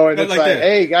it's like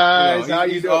hey guys, how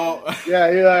you doing?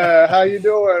 Yeah, how you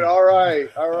doing? All right,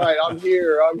 I'm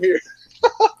here.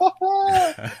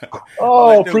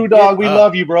 Prue Dog, we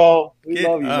love you, bro. We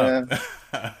love you, man.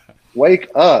 Wake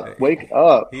up,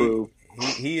 Prue.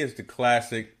 He is the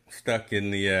classic, stuck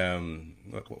in the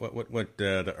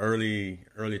the early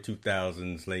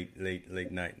 2000s, late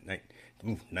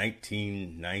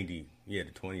 1990, the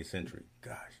 20th century.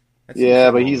 Gosh.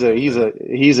 But he's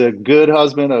a good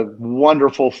husband, a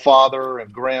wonderful father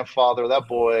and grandfather. That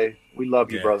boy, we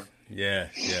love you, brother. Yeah.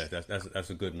 That's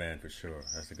a good man for sure.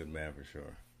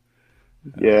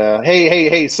 Yeah.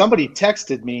 Hey. Somebody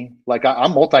texted me like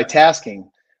I'm multitasking.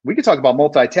 We could talk about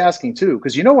multitasking too,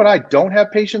 because you know what I don't have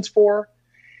patience for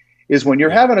is when you're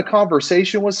having a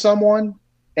conversation with someone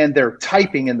and they're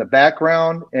typing in the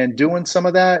background and doing some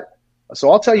of that. So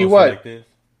I'll tell you what. Like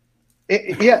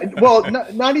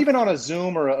not even on a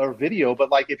Zoom or a video, but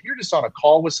like if you're just on a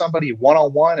call with somebody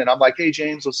one-on-one and I'm like, hey,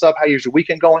 James, what's up? How's your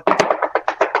weekend going?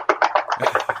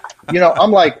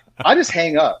 I'm like, I just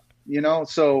hang up,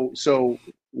 so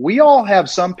we all have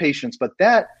some patience, but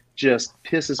that just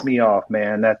pisses me off,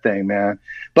 man, that thing, man.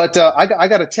 But I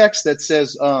got a text that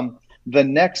says the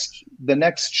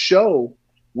next show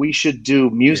we should do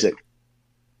music. Yeah.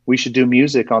 We should do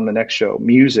music on the next show.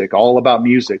 Music, all about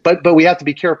music. But we have to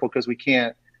be careful because we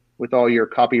can't, with all your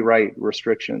copyright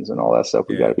restrictions and all that stuff.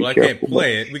 We got to be careful. I can't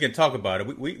play it. We can talk about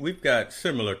it. We've got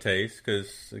similar tastes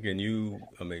because, again,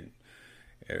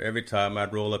 every time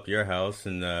I'd roll up to your house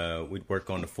and we'd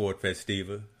work on the Ford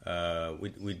Festiva,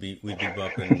 we'd be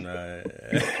bumping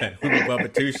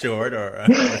Too Short or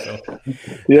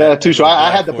Too Short.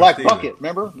 I had the black bucket.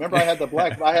 Remember I had the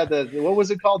what was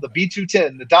it called? The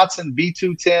B210, the Datsun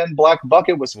B210 black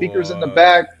bucket with speakers in the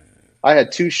back. I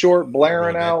had Too Short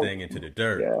blaring out. That thing into the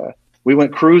dirt. Yeah, we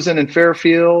went cruising in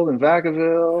Fairfield and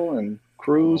Vacaville and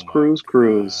cruise.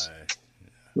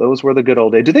 Those were the good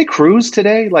old days. Do they cruise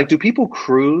today? Like, do people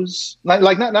cruise?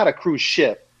 Like not a cruise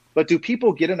ship, but do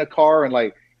people get in a car and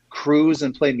like cruise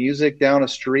and play music down a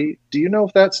street? Do you know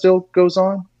if that still goes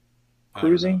on?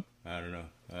 Cruising? I don't know.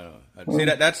 See,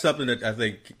 that's something that I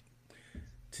think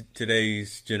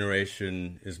today's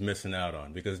generation is missing out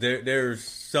on because there's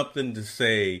something to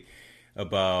say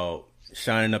about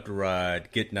shining up the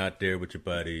ride, getting out there with your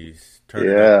buddies,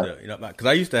 turning up because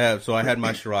I used to have. So I had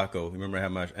my Scirocco. Remember, I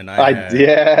had my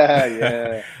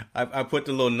I put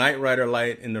the little Knight Rider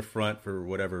light in the front for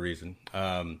whatever reason.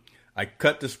 I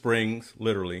cut the springs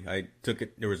literally. I took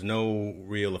it. There was no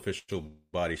real official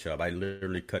body shop. I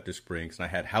literally cut the springs, and I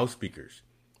had house speakers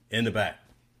in the back.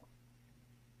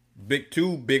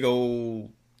 Two big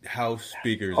old house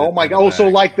speakers. Oh my God! So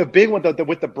like the big one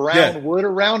with the brown wood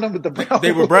around them. With the brown.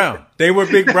 They were brown. They were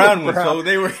big brown ones. So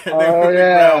they were big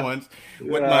brown ones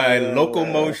with my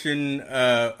locomotion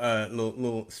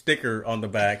little sticker on the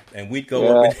back, and we'd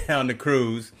go up and down the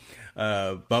cruise,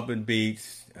 bumping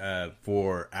beats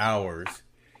for hours,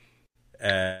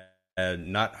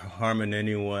 and not harming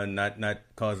anyone, not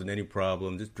causing any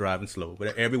problems, just driving slow.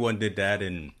 But everyone did that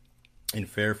in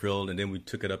Fairfield, and then we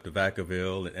took it up to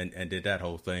Vacaville and did that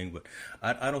whole thing. But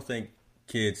I don't think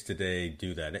kids today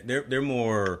do that. They're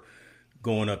more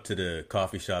going up to the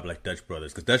coffee shop like Dutch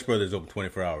Brothers, because Dutch Brothers is open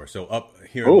 24 hours. So up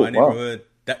here in my neighborhood,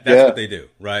 that's what they do,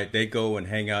 right? They go and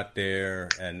hang out there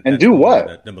and do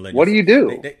what? What do you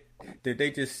do?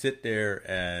 They just sit there,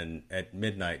 and at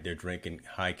midnight they're drinking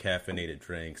high caffeinated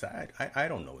drinks. I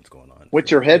don't know what's going on.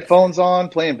 With your headphones on,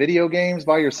 playing video games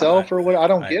by yourself, or what? I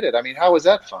don't get it. I mean, how is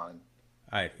that fun?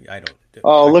 I don't.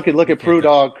 Oh, look at Prue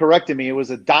Dog correcting me. It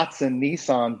was a Datsun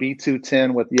Nissan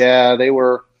B210 with they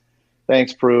were.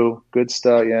 Thanks, Prue. Good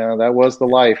stuff. Yeah, that was the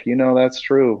life. That's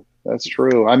true. That's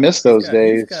true. I miss those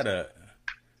days.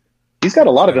 He's got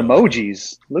a lot of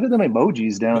emojis. Look at them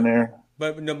emojis down there.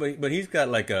 but he's got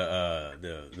like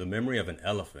the memory of an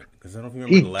elephant, because I don't know if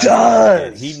you He remember the last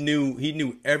does. time he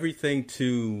knew everything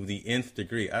to the nth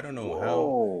degree. I don't know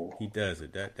how he does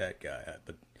it. That guy,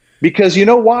 but because you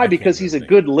know why? I can't Because do he's a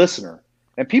everything. good listener,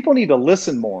 and people need to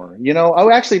listen more. Oh,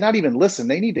 actually, not even listen.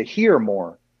 They need to hear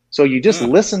more. So you just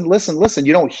listen, listen, listen.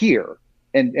 You don't hear,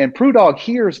 and Prue Dog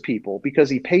hears people because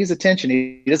he pays attention.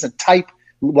 He doesn't type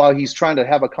while he's trying to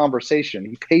have a conversation.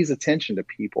 He pays attention to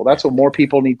people. That's what more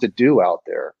people need to do out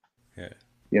there. Yeah.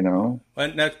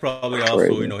 And that's probably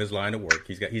also his line of work.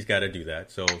 He's got to do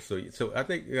that. So I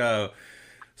think so.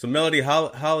 Melody,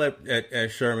 holler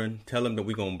at Sherman. Tell him that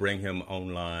we're gonna bring him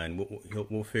online.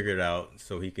 We'll figure it out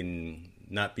so he can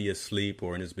not be asleep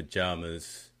or in his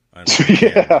pajamas.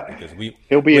 Because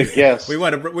he'll be a guest. We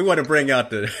want to bring out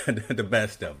the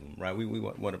best of them, right? We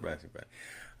want to bring it back.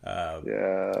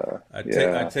 I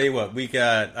tell you what, we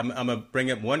got. I'm gonna bring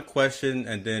up one question,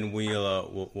 and then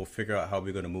we'll figure out how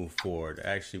we're gonna move forward.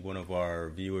 Actually, one of our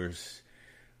viewers,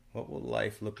 what will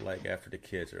life look like after the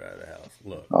kids are out of the house?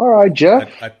 Look, all right,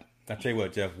 Jeff. I tell you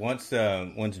what, Jeff. Once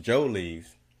Joe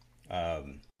leaves, I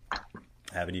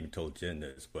haven't even told Jen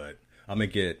this, but I'm gonna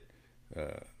get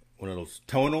one of those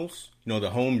tonals, the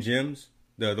home gyms,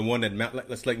 the one that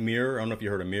that's like Mirror. I don't know if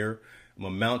you heard of Mirror. I'm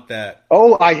gonna mount that.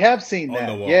 Oh, I have seen that.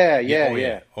 On the wall. Yeah.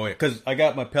 Oh yeah. Because I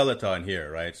got my Peloton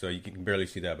here, right? So you can barely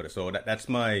see that, but so that's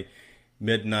my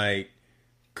midnight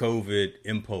COVID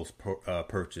impulse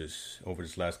purchase over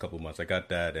this last couple of months. I got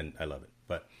that and I love it.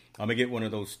 But I'm gonna get one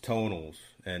of those tonals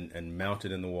and mount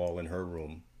it in the wall in her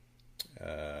room,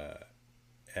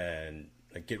 and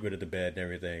get rid of the bed and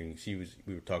everything.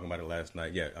 We were talking about it last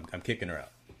night. Yeah, I'm kicking her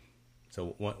out.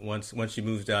 So once she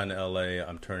moves down to LA,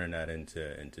 I'm turning that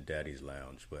into Daddy's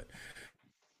Lounge. But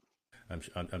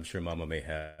I'm sure Mama may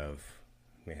have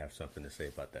something to say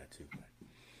about that too.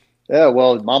 Yeah,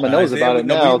 well, Mama knows about it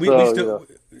now. We still,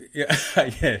 yeah.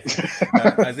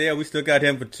 Isaiah, we still got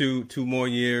him for two more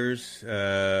years.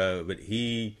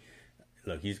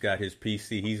 But he's got his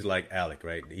PC. He's like Alec,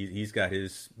 right? He's got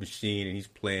his machine and he's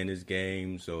playing his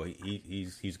game. So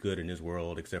he's good in his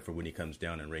world, except for when he comes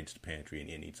down and raids the pantry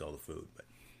and eats all the food.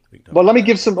 But let me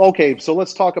give some. Okay, so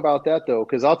let's talk about that though,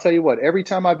 because I'll tell you what. Every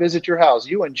time I visit your house,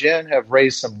 you and Jen have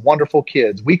raised some wonderful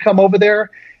kids. We come over there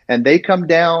and they come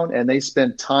down and they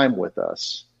spend time with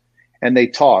us and they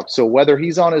talk. So whether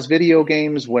he's on his video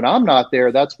games when I'm not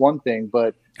there, that's one thing.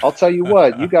 But I'll tell you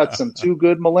what, you got two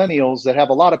good millennials that have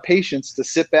a lot of patience to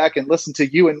sit back and listen to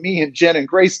you and me and Jen and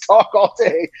Grace talk all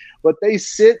day. But they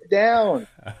sit down.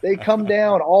 They come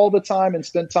down all the time and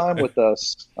spend time with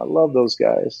us. I love those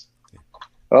guys.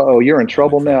 Uh-oh, you're in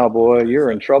trouble now, boy. You're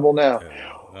in trouble now.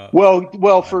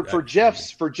 Well, for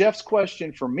Jeff's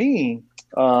question for me,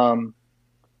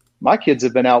 my kids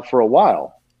have been out for a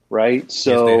while, right?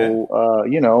 So,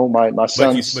 my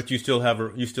sons. But you still have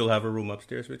a room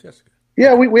upstairs with Jessica.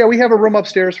 Yeah, we have a room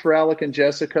upstairs for Alec and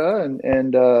Jessica,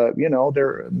 and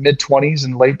they're mid-20s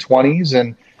and late 20s,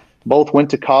 and both went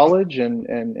to college,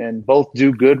 and both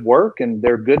do good work, and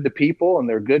they're good to people, and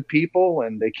they're good people,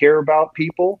 and they care about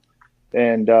people.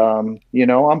 And I'm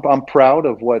proud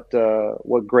of what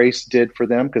Grace did for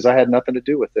them, because I had nothing to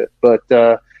do with it. But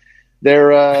they're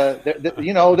out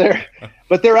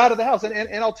of the house.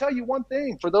 And I'll tell you one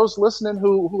thing, for those listening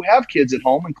who have kids at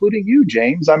home, including you,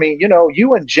 James. I mean,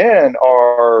 you and Jen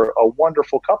are a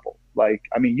wonderful couple.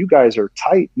 You guys are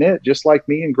tight knit, just like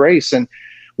me and Grace. And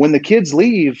when the kids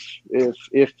leave,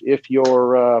 if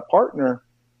your partner,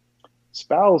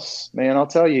 spouse, man, I'll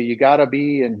tell you got to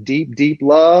be in deep, deep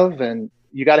love, and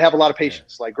you got to have a lot of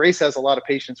patience. Like Grace has a lot of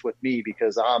patience with me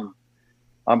because I'm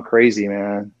crazy,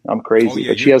 man. I'm crazy,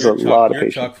 but she has a lot of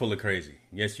patience. You're chock full of crazy.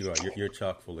 Yes, you are. You're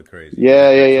chock full of crazy.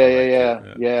 Yeah.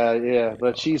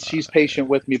 But she's patient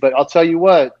with me. But I'll tell you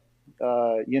what,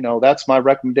 that's my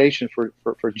recommendation for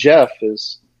Jeff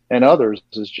and others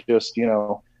is just,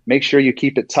 make sure you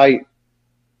keep it tight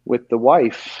with the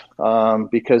wife,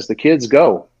 because the kids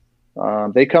go.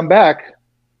 They come back,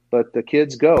 but the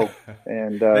kids go,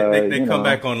 and they come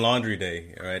back on laundry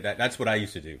day, right? That's what I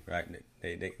used to do, right?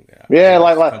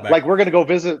 Like we're gonna go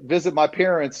visit my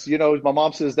parents. My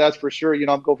mom says that's for sure. I'm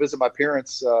gonna go visit my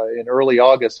parents in early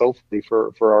August, hopefully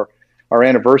for our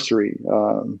anniversary.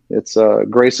 It's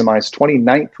Grace and mine's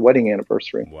 29th wedding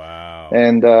anniversary. Wow!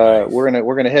 And nice. we're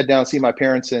gonna head down and see my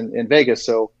parents in Vegas.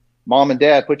 So, Mom and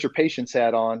Dad, put your patience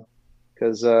hat on,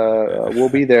 because we'll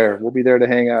be there. We'll be there to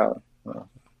hang out.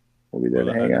 We'll be there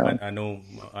to hang out. I know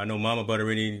Mama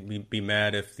Butterini be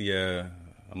mad if the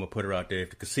I'm gonna put her out there if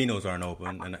the casinos aren't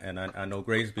open, and I know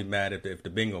Grace would be mad if the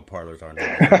bingo parlors aren't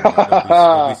open.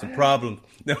 There'll be some problems.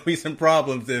 There'll be some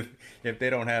problems if they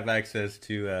don't have access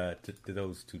to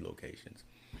those two locations.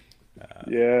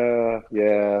 Yeah.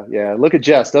 Look at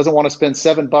Jess. Doesn't want to spend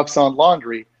 $7 on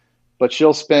laundry, but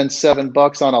she'll spend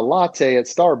 $7 on a latte at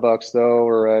Starbucks though,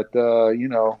 or at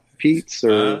Pete's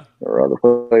or other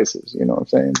places. You know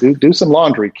what I'm saying? Do some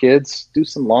laundry, kids. Do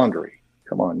some laundry.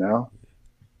 Come on now.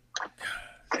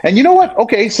 And you know what?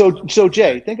 Okay, so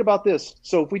Jay, think about this.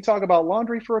 So if we talk about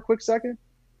laundry for a quick second,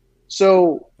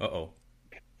 so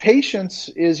patience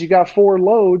is you got 4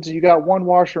 loads, you got 1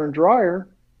 washer and dryer,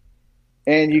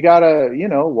 and you gotta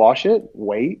wash it,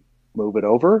 wait, move it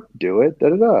over, do it,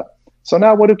 So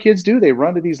now what do kids do? They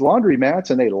run to these laundry mats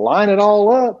and they line it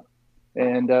all up,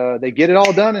 and they get it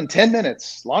all done in 10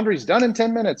 minutes. Laundry's done in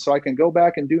 10 minutes, so I can go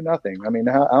back and do nothing. I mean,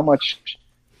 how much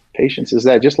patience is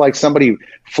that? Just like somebody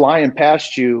flying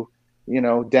past you,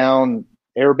 down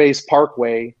Airbase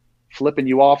Parkway, flipping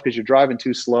you off because you're driving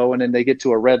too slow, and then they get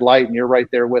to a red light and you're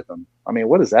right there with them. I mean,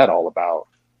 what is that all about?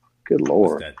 Good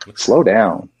Lord. Slow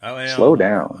down. Slow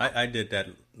down. I did that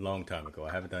a long time ago.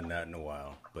 I haven't done that in a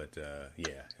while, but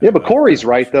yeah. Yeah, but Corey's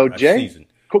right though, Jay.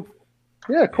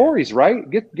 Yeah, Corey's right.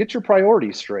 Get your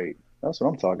priorities straight. That's what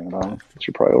I'm talking about. Get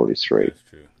your priorities straight. That's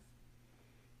true.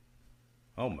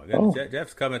 Oh my God,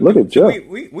 Jeff's coming. Look at Jeff.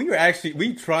 We were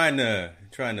actually trying to.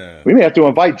 We may have to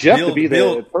invite Jeff to be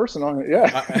the person on it.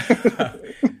 Yeah.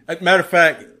 Matter of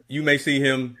fact, you may see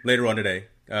him later on today.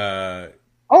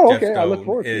 Okay. I look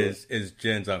forward to it. Is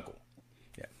Jen's uncle.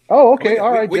 Yeah. Oh, okay.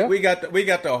 All right, Jeff. We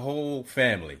got the whole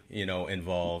family,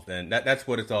 involved, and that's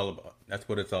what it's all about. That's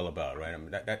what it's all about, right? I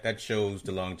mean, that shows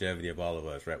the longevity of all of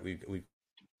us, right? We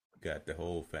got the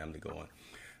whole family going.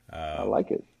 I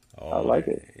like it. I like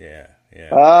it. Yeah.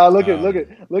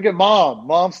 Look at Mom.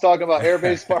 Mom's talking about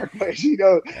Airbase Parkway. She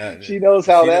knows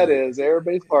how that is.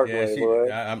 Airbase Parkway, boy.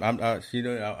 I'm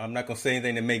not gonna say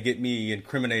anything that may get me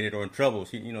incriminated or in trouble.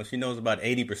 She knows about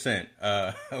 80%.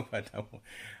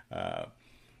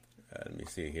 Let me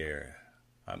see here.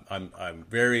 I'm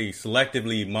very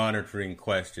selectively monitoring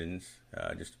questions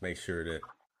just to make sure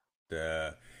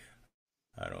that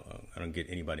I don't get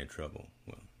anybody in trouble.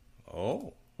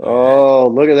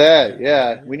 Look at that.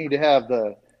 Yeah, we need to have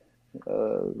the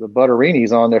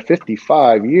Butterinis on there.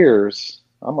 55 years.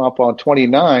 I'm up on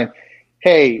 29.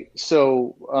 Hey,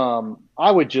 so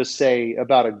I would just say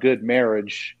about a good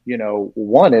marriage,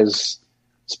 one is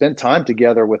spend time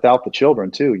together without the children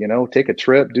too, take a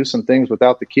trip, do some things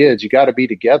without the kids. You got to be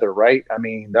together, right? I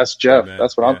mean, that's Jeff. Amen.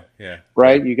 That's what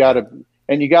right? You got to,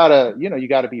 and you got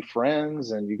to be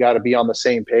friends, and you got to be on the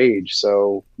same page.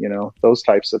 So, those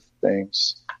types of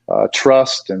things.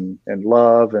 Trust and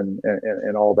love and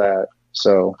all that.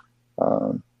 So,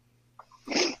 right.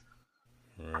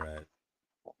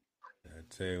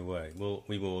 I tell you what,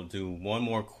 we will do one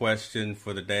more question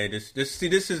for the day. This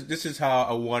is how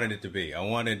I wanted it to be. I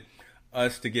wanted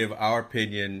us to give our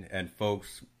opinion and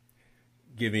folks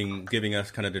giving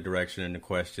us kind of the direction and the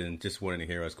question. Just wanting to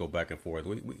hear us go back and forth.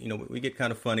 We get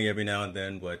kind of funny every now and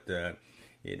then, but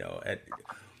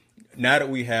now that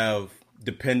we have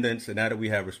dependence and now that we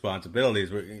have responsibilities,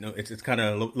 it's kind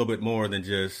of a little bit more than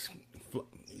just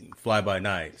fly by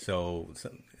night. So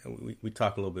we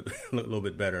talk a little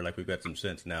bit better, like we've got some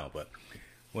sense now. But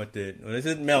this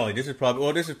is Melly. This is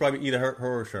probably either her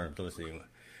or Sherm. So let's see.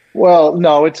 Well,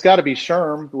 no, it's got to be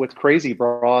Sherm with Crazy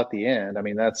Bra at the end. I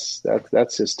mean, that's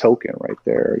his token right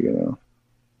there.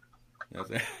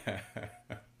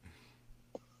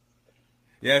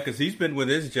 Yeah, because he's been with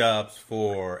his jobs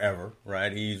forever,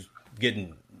 right? He's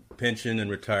getting pension and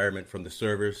retirement from the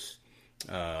service,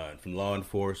 from law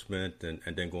enforcement, and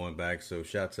then going back. So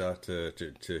shouts out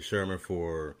to Sherman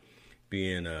for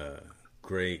being a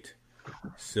great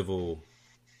civic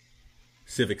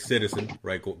citizen,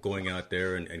 right? Going out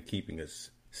there and keeping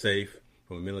us safe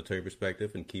from a military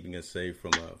perspective, and keeping us safe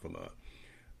from a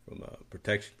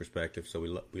protection perspective. So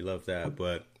we love that.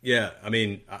 But yeah, I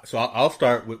mean, so I'll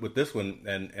start with this one,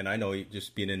 and I know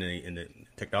just being in the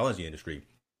technology industry,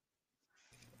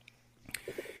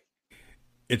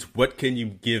 it's what can you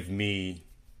give me?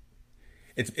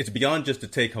 It's beyond just the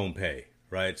take home pay,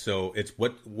 right? So it's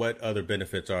what other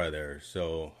benefits are there?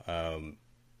 So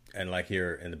and like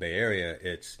here in the Bay Area,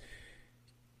 it's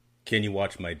can you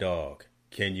watch my dog?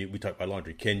 We talk about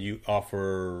laundry. Can you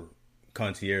offer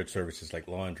concierge services like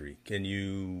laundry? Can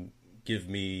you give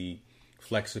me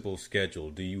flexible schedule?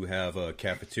 Do you have a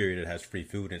cafeteria that has free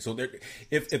food? And so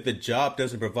if the job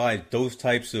doesn't provide those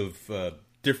types of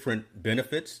different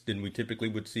benefits than we typically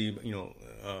would see,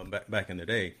 back in the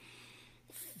day,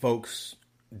 folks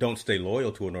don't stay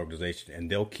loyal to an organization, and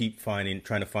they'll keep trying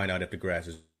to find out if the grass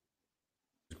is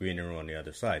greener on the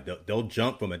other side. They'll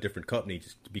jump from a different company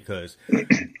just because,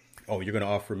 oh, you're going to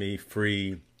offer me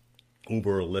free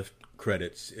Uber or Lyft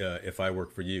credits if I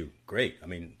work for you. Great. I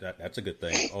mean, that's a good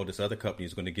thing. Oh, this other company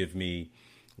is going to give me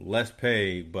less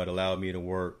pay, but allow me to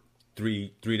work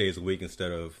three days a week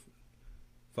instead of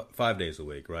 5 days a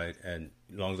week, right? And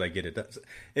as long as I get it done,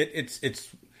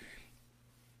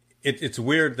 it's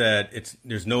weird that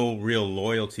there's no real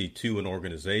loyalty to an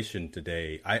organization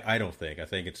today. I don't think. I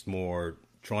think it's more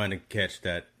trying to catch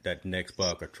that next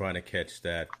buck, or trying to catch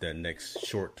that next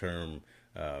short term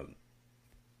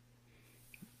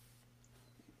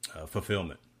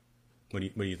fulfillment. What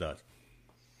are your thoughts?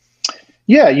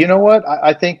 Yeah, you know what?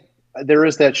 I think there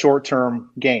is that short term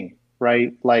gain,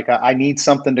 right? Like I need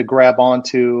something to grab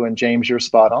onto, and James, you're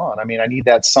spot on. I mean, I need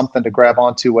that something to grab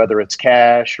onto, whether it's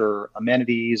cash or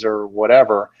amenities or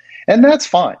whatever, and that's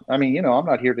fine. I mean, you know, I'm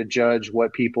not here to judge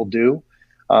what people do,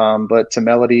 but to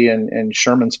Melody and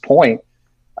Sherman's point,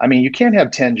 I mean, you can't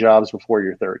have 10 jobs before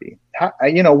you're 30.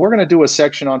 You know, we're going to do a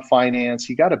section on finance.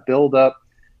 You got to build up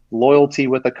loyalty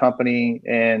with a company,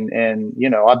 and you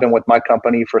know, I've been with my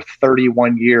company for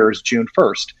 31 years, June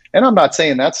 1st, and I'm not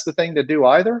saying that's the thing to do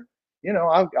either. You know,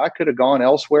 I could have gone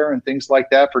elsewhere and things like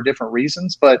that for different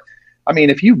reasons, but I mean,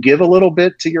 if you give a little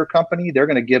bit to your company, they're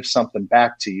going to give something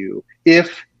back to you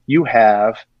if you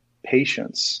have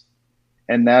patience.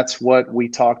 And that's what we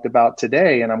talked about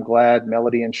today, and I'm glad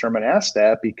Melody and Sherman asked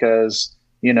that, because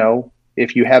you know,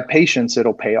 if you have patience,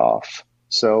 it'll pay off.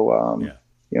 So Yeah.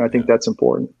 you know, I think that's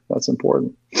important. That's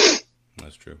important.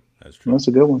 That's true. That's true. That's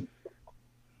a good one.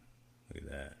 Look at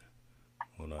that.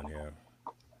 Hold on here.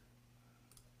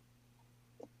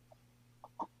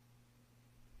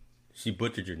 She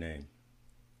butchered your name.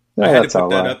 Yeah, I had to that's put all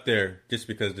that right. up there just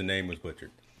because the name was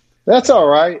butchered. That's all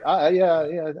right.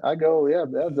 Yeah. I go. Yeah,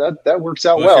 that works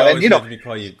out Well, she well. And always you know, has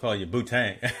me call you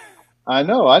Boo-Tang. I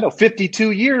know.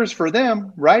 52 years for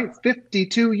them, right?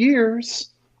 52 years.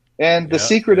 And the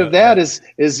secret of that Yep.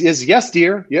 is yes,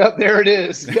 dear. Yep, there it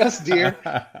is. Yes, dear.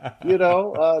 You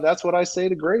know, that's what I say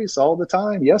to Grace all the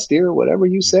time. Yes, dear. Whatever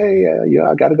you say. Yeah,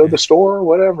 I got to go to the store or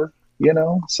whatever. You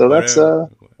know, so Whatever.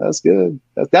 that's good.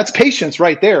 That's patience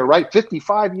right there, right?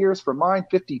 55 years for mine,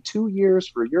 52 years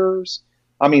for yours.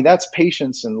 I mean, that's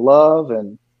patience and love,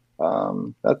 and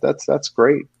that's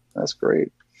great. That's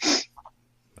great.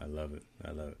 I love it.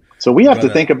 So we have to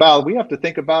Brother,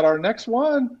 think about our next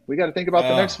one. We got to think about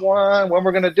the next one, when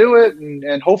we're going to do it,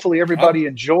 and hopefully I'm, everybody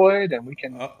enjoyed and we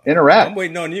can I'm interact.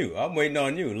 waiting on you.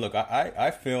 Look, I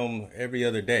film every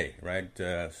other day, right?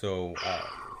 So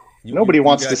Nobody you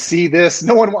wants to guys, see this.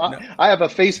 no, I have a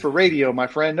face for radio, my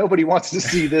friend. Nobody wants to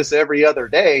see this every other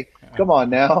day. Come on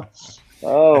now.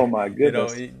 Oh my you know,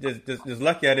 goodness. just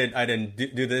lucky I didn't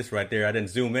do this right there. I didn't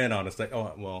zoom in on us. Like,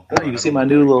 oh well, hold Oh, you on, can that see don't my look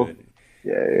new very little. good.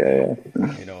 Yeah.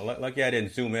 You know, lucky I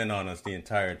didn't zoom in on us the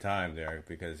entire time there,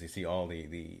 because you see all the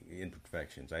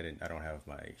imperfections. I don't have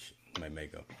my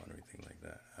makeup on or anything like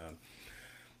that.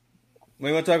 What do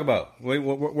you want to talk about?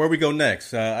 Where we go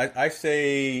next? I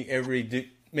say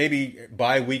maybe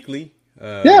bi-weekly.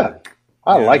 Yeah.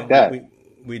 I like that.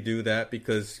 We do that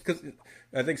because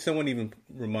I think someone even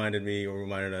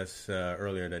reminded us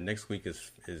earlier that next week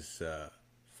is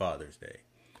Father's Day.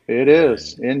 It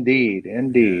is And indeed. yeah,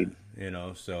 Indeed.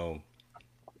 so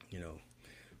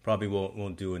probably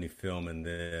won't do any film, and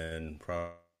then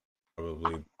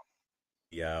probably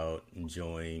be out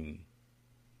enjoying.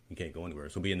 You can't go anywhere,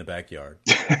 so be in the backyard.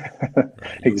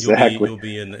 Right, Exactly. you'll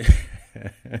be in the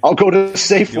I'll go to you'll be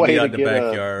Safeway out to in the get a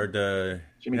backyard.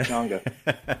 chimichanga.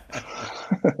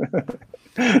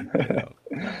 You know,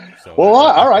 so Well,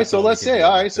 all right. that's So all we let's can say, do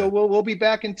all right. about So that. we'll be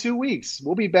back in 2 weeks.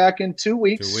 We'll be back in two 2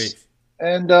 weeks, weeks.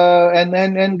 and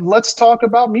let's talk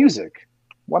about music.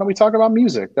 Why don't we talk about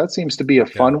music? That seems to be a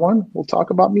Okay. fun one. We'll talk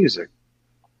about music.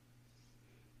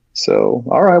 So,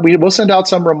 all right, we'll send out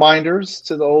some reminders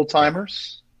to the old Yeah.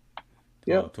 timers.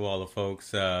 Yep. To all the folks.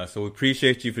 So we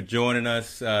appreciate you for joining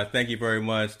us. Thank you very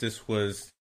much. This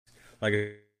was, like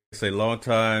I say, long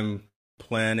time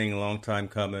planning, long time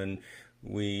coming.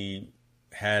 We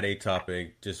had a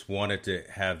topic, just wanted to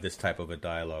have this type of a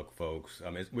dialogue, folks.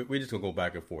 We're just going to go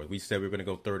back and forth. We said we are going to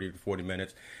go 30 to 40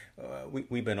 minutes.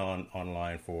 We've been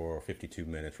online for 52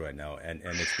 minutes right now, and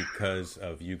it's because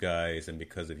of you guys and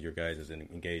because of your guys'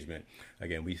 engagement.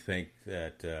 Again, we think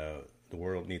that the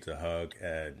world needs a hug,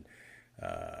 and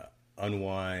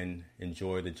unwind,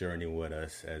 enjoy the journey with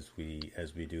us as we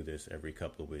do this every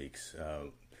couple of weeks.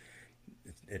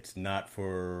 It's not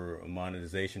for a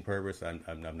monetization purpose. I'm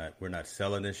not. We're not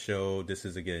selling this show. This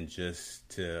is again just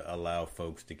to allow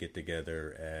folks to get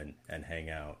together and hang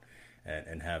out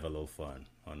and have a little fun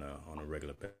on a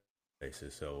regular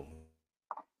basis. So,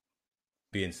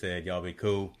 being said, y'all be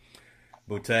cool.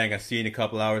 Bootang, I see you in a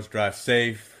couple hours. Drive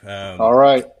safe. All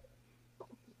right.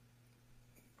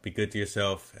 Be good to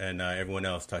yourself and everyone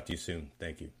else. Talk to you soon.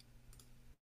 Thank you.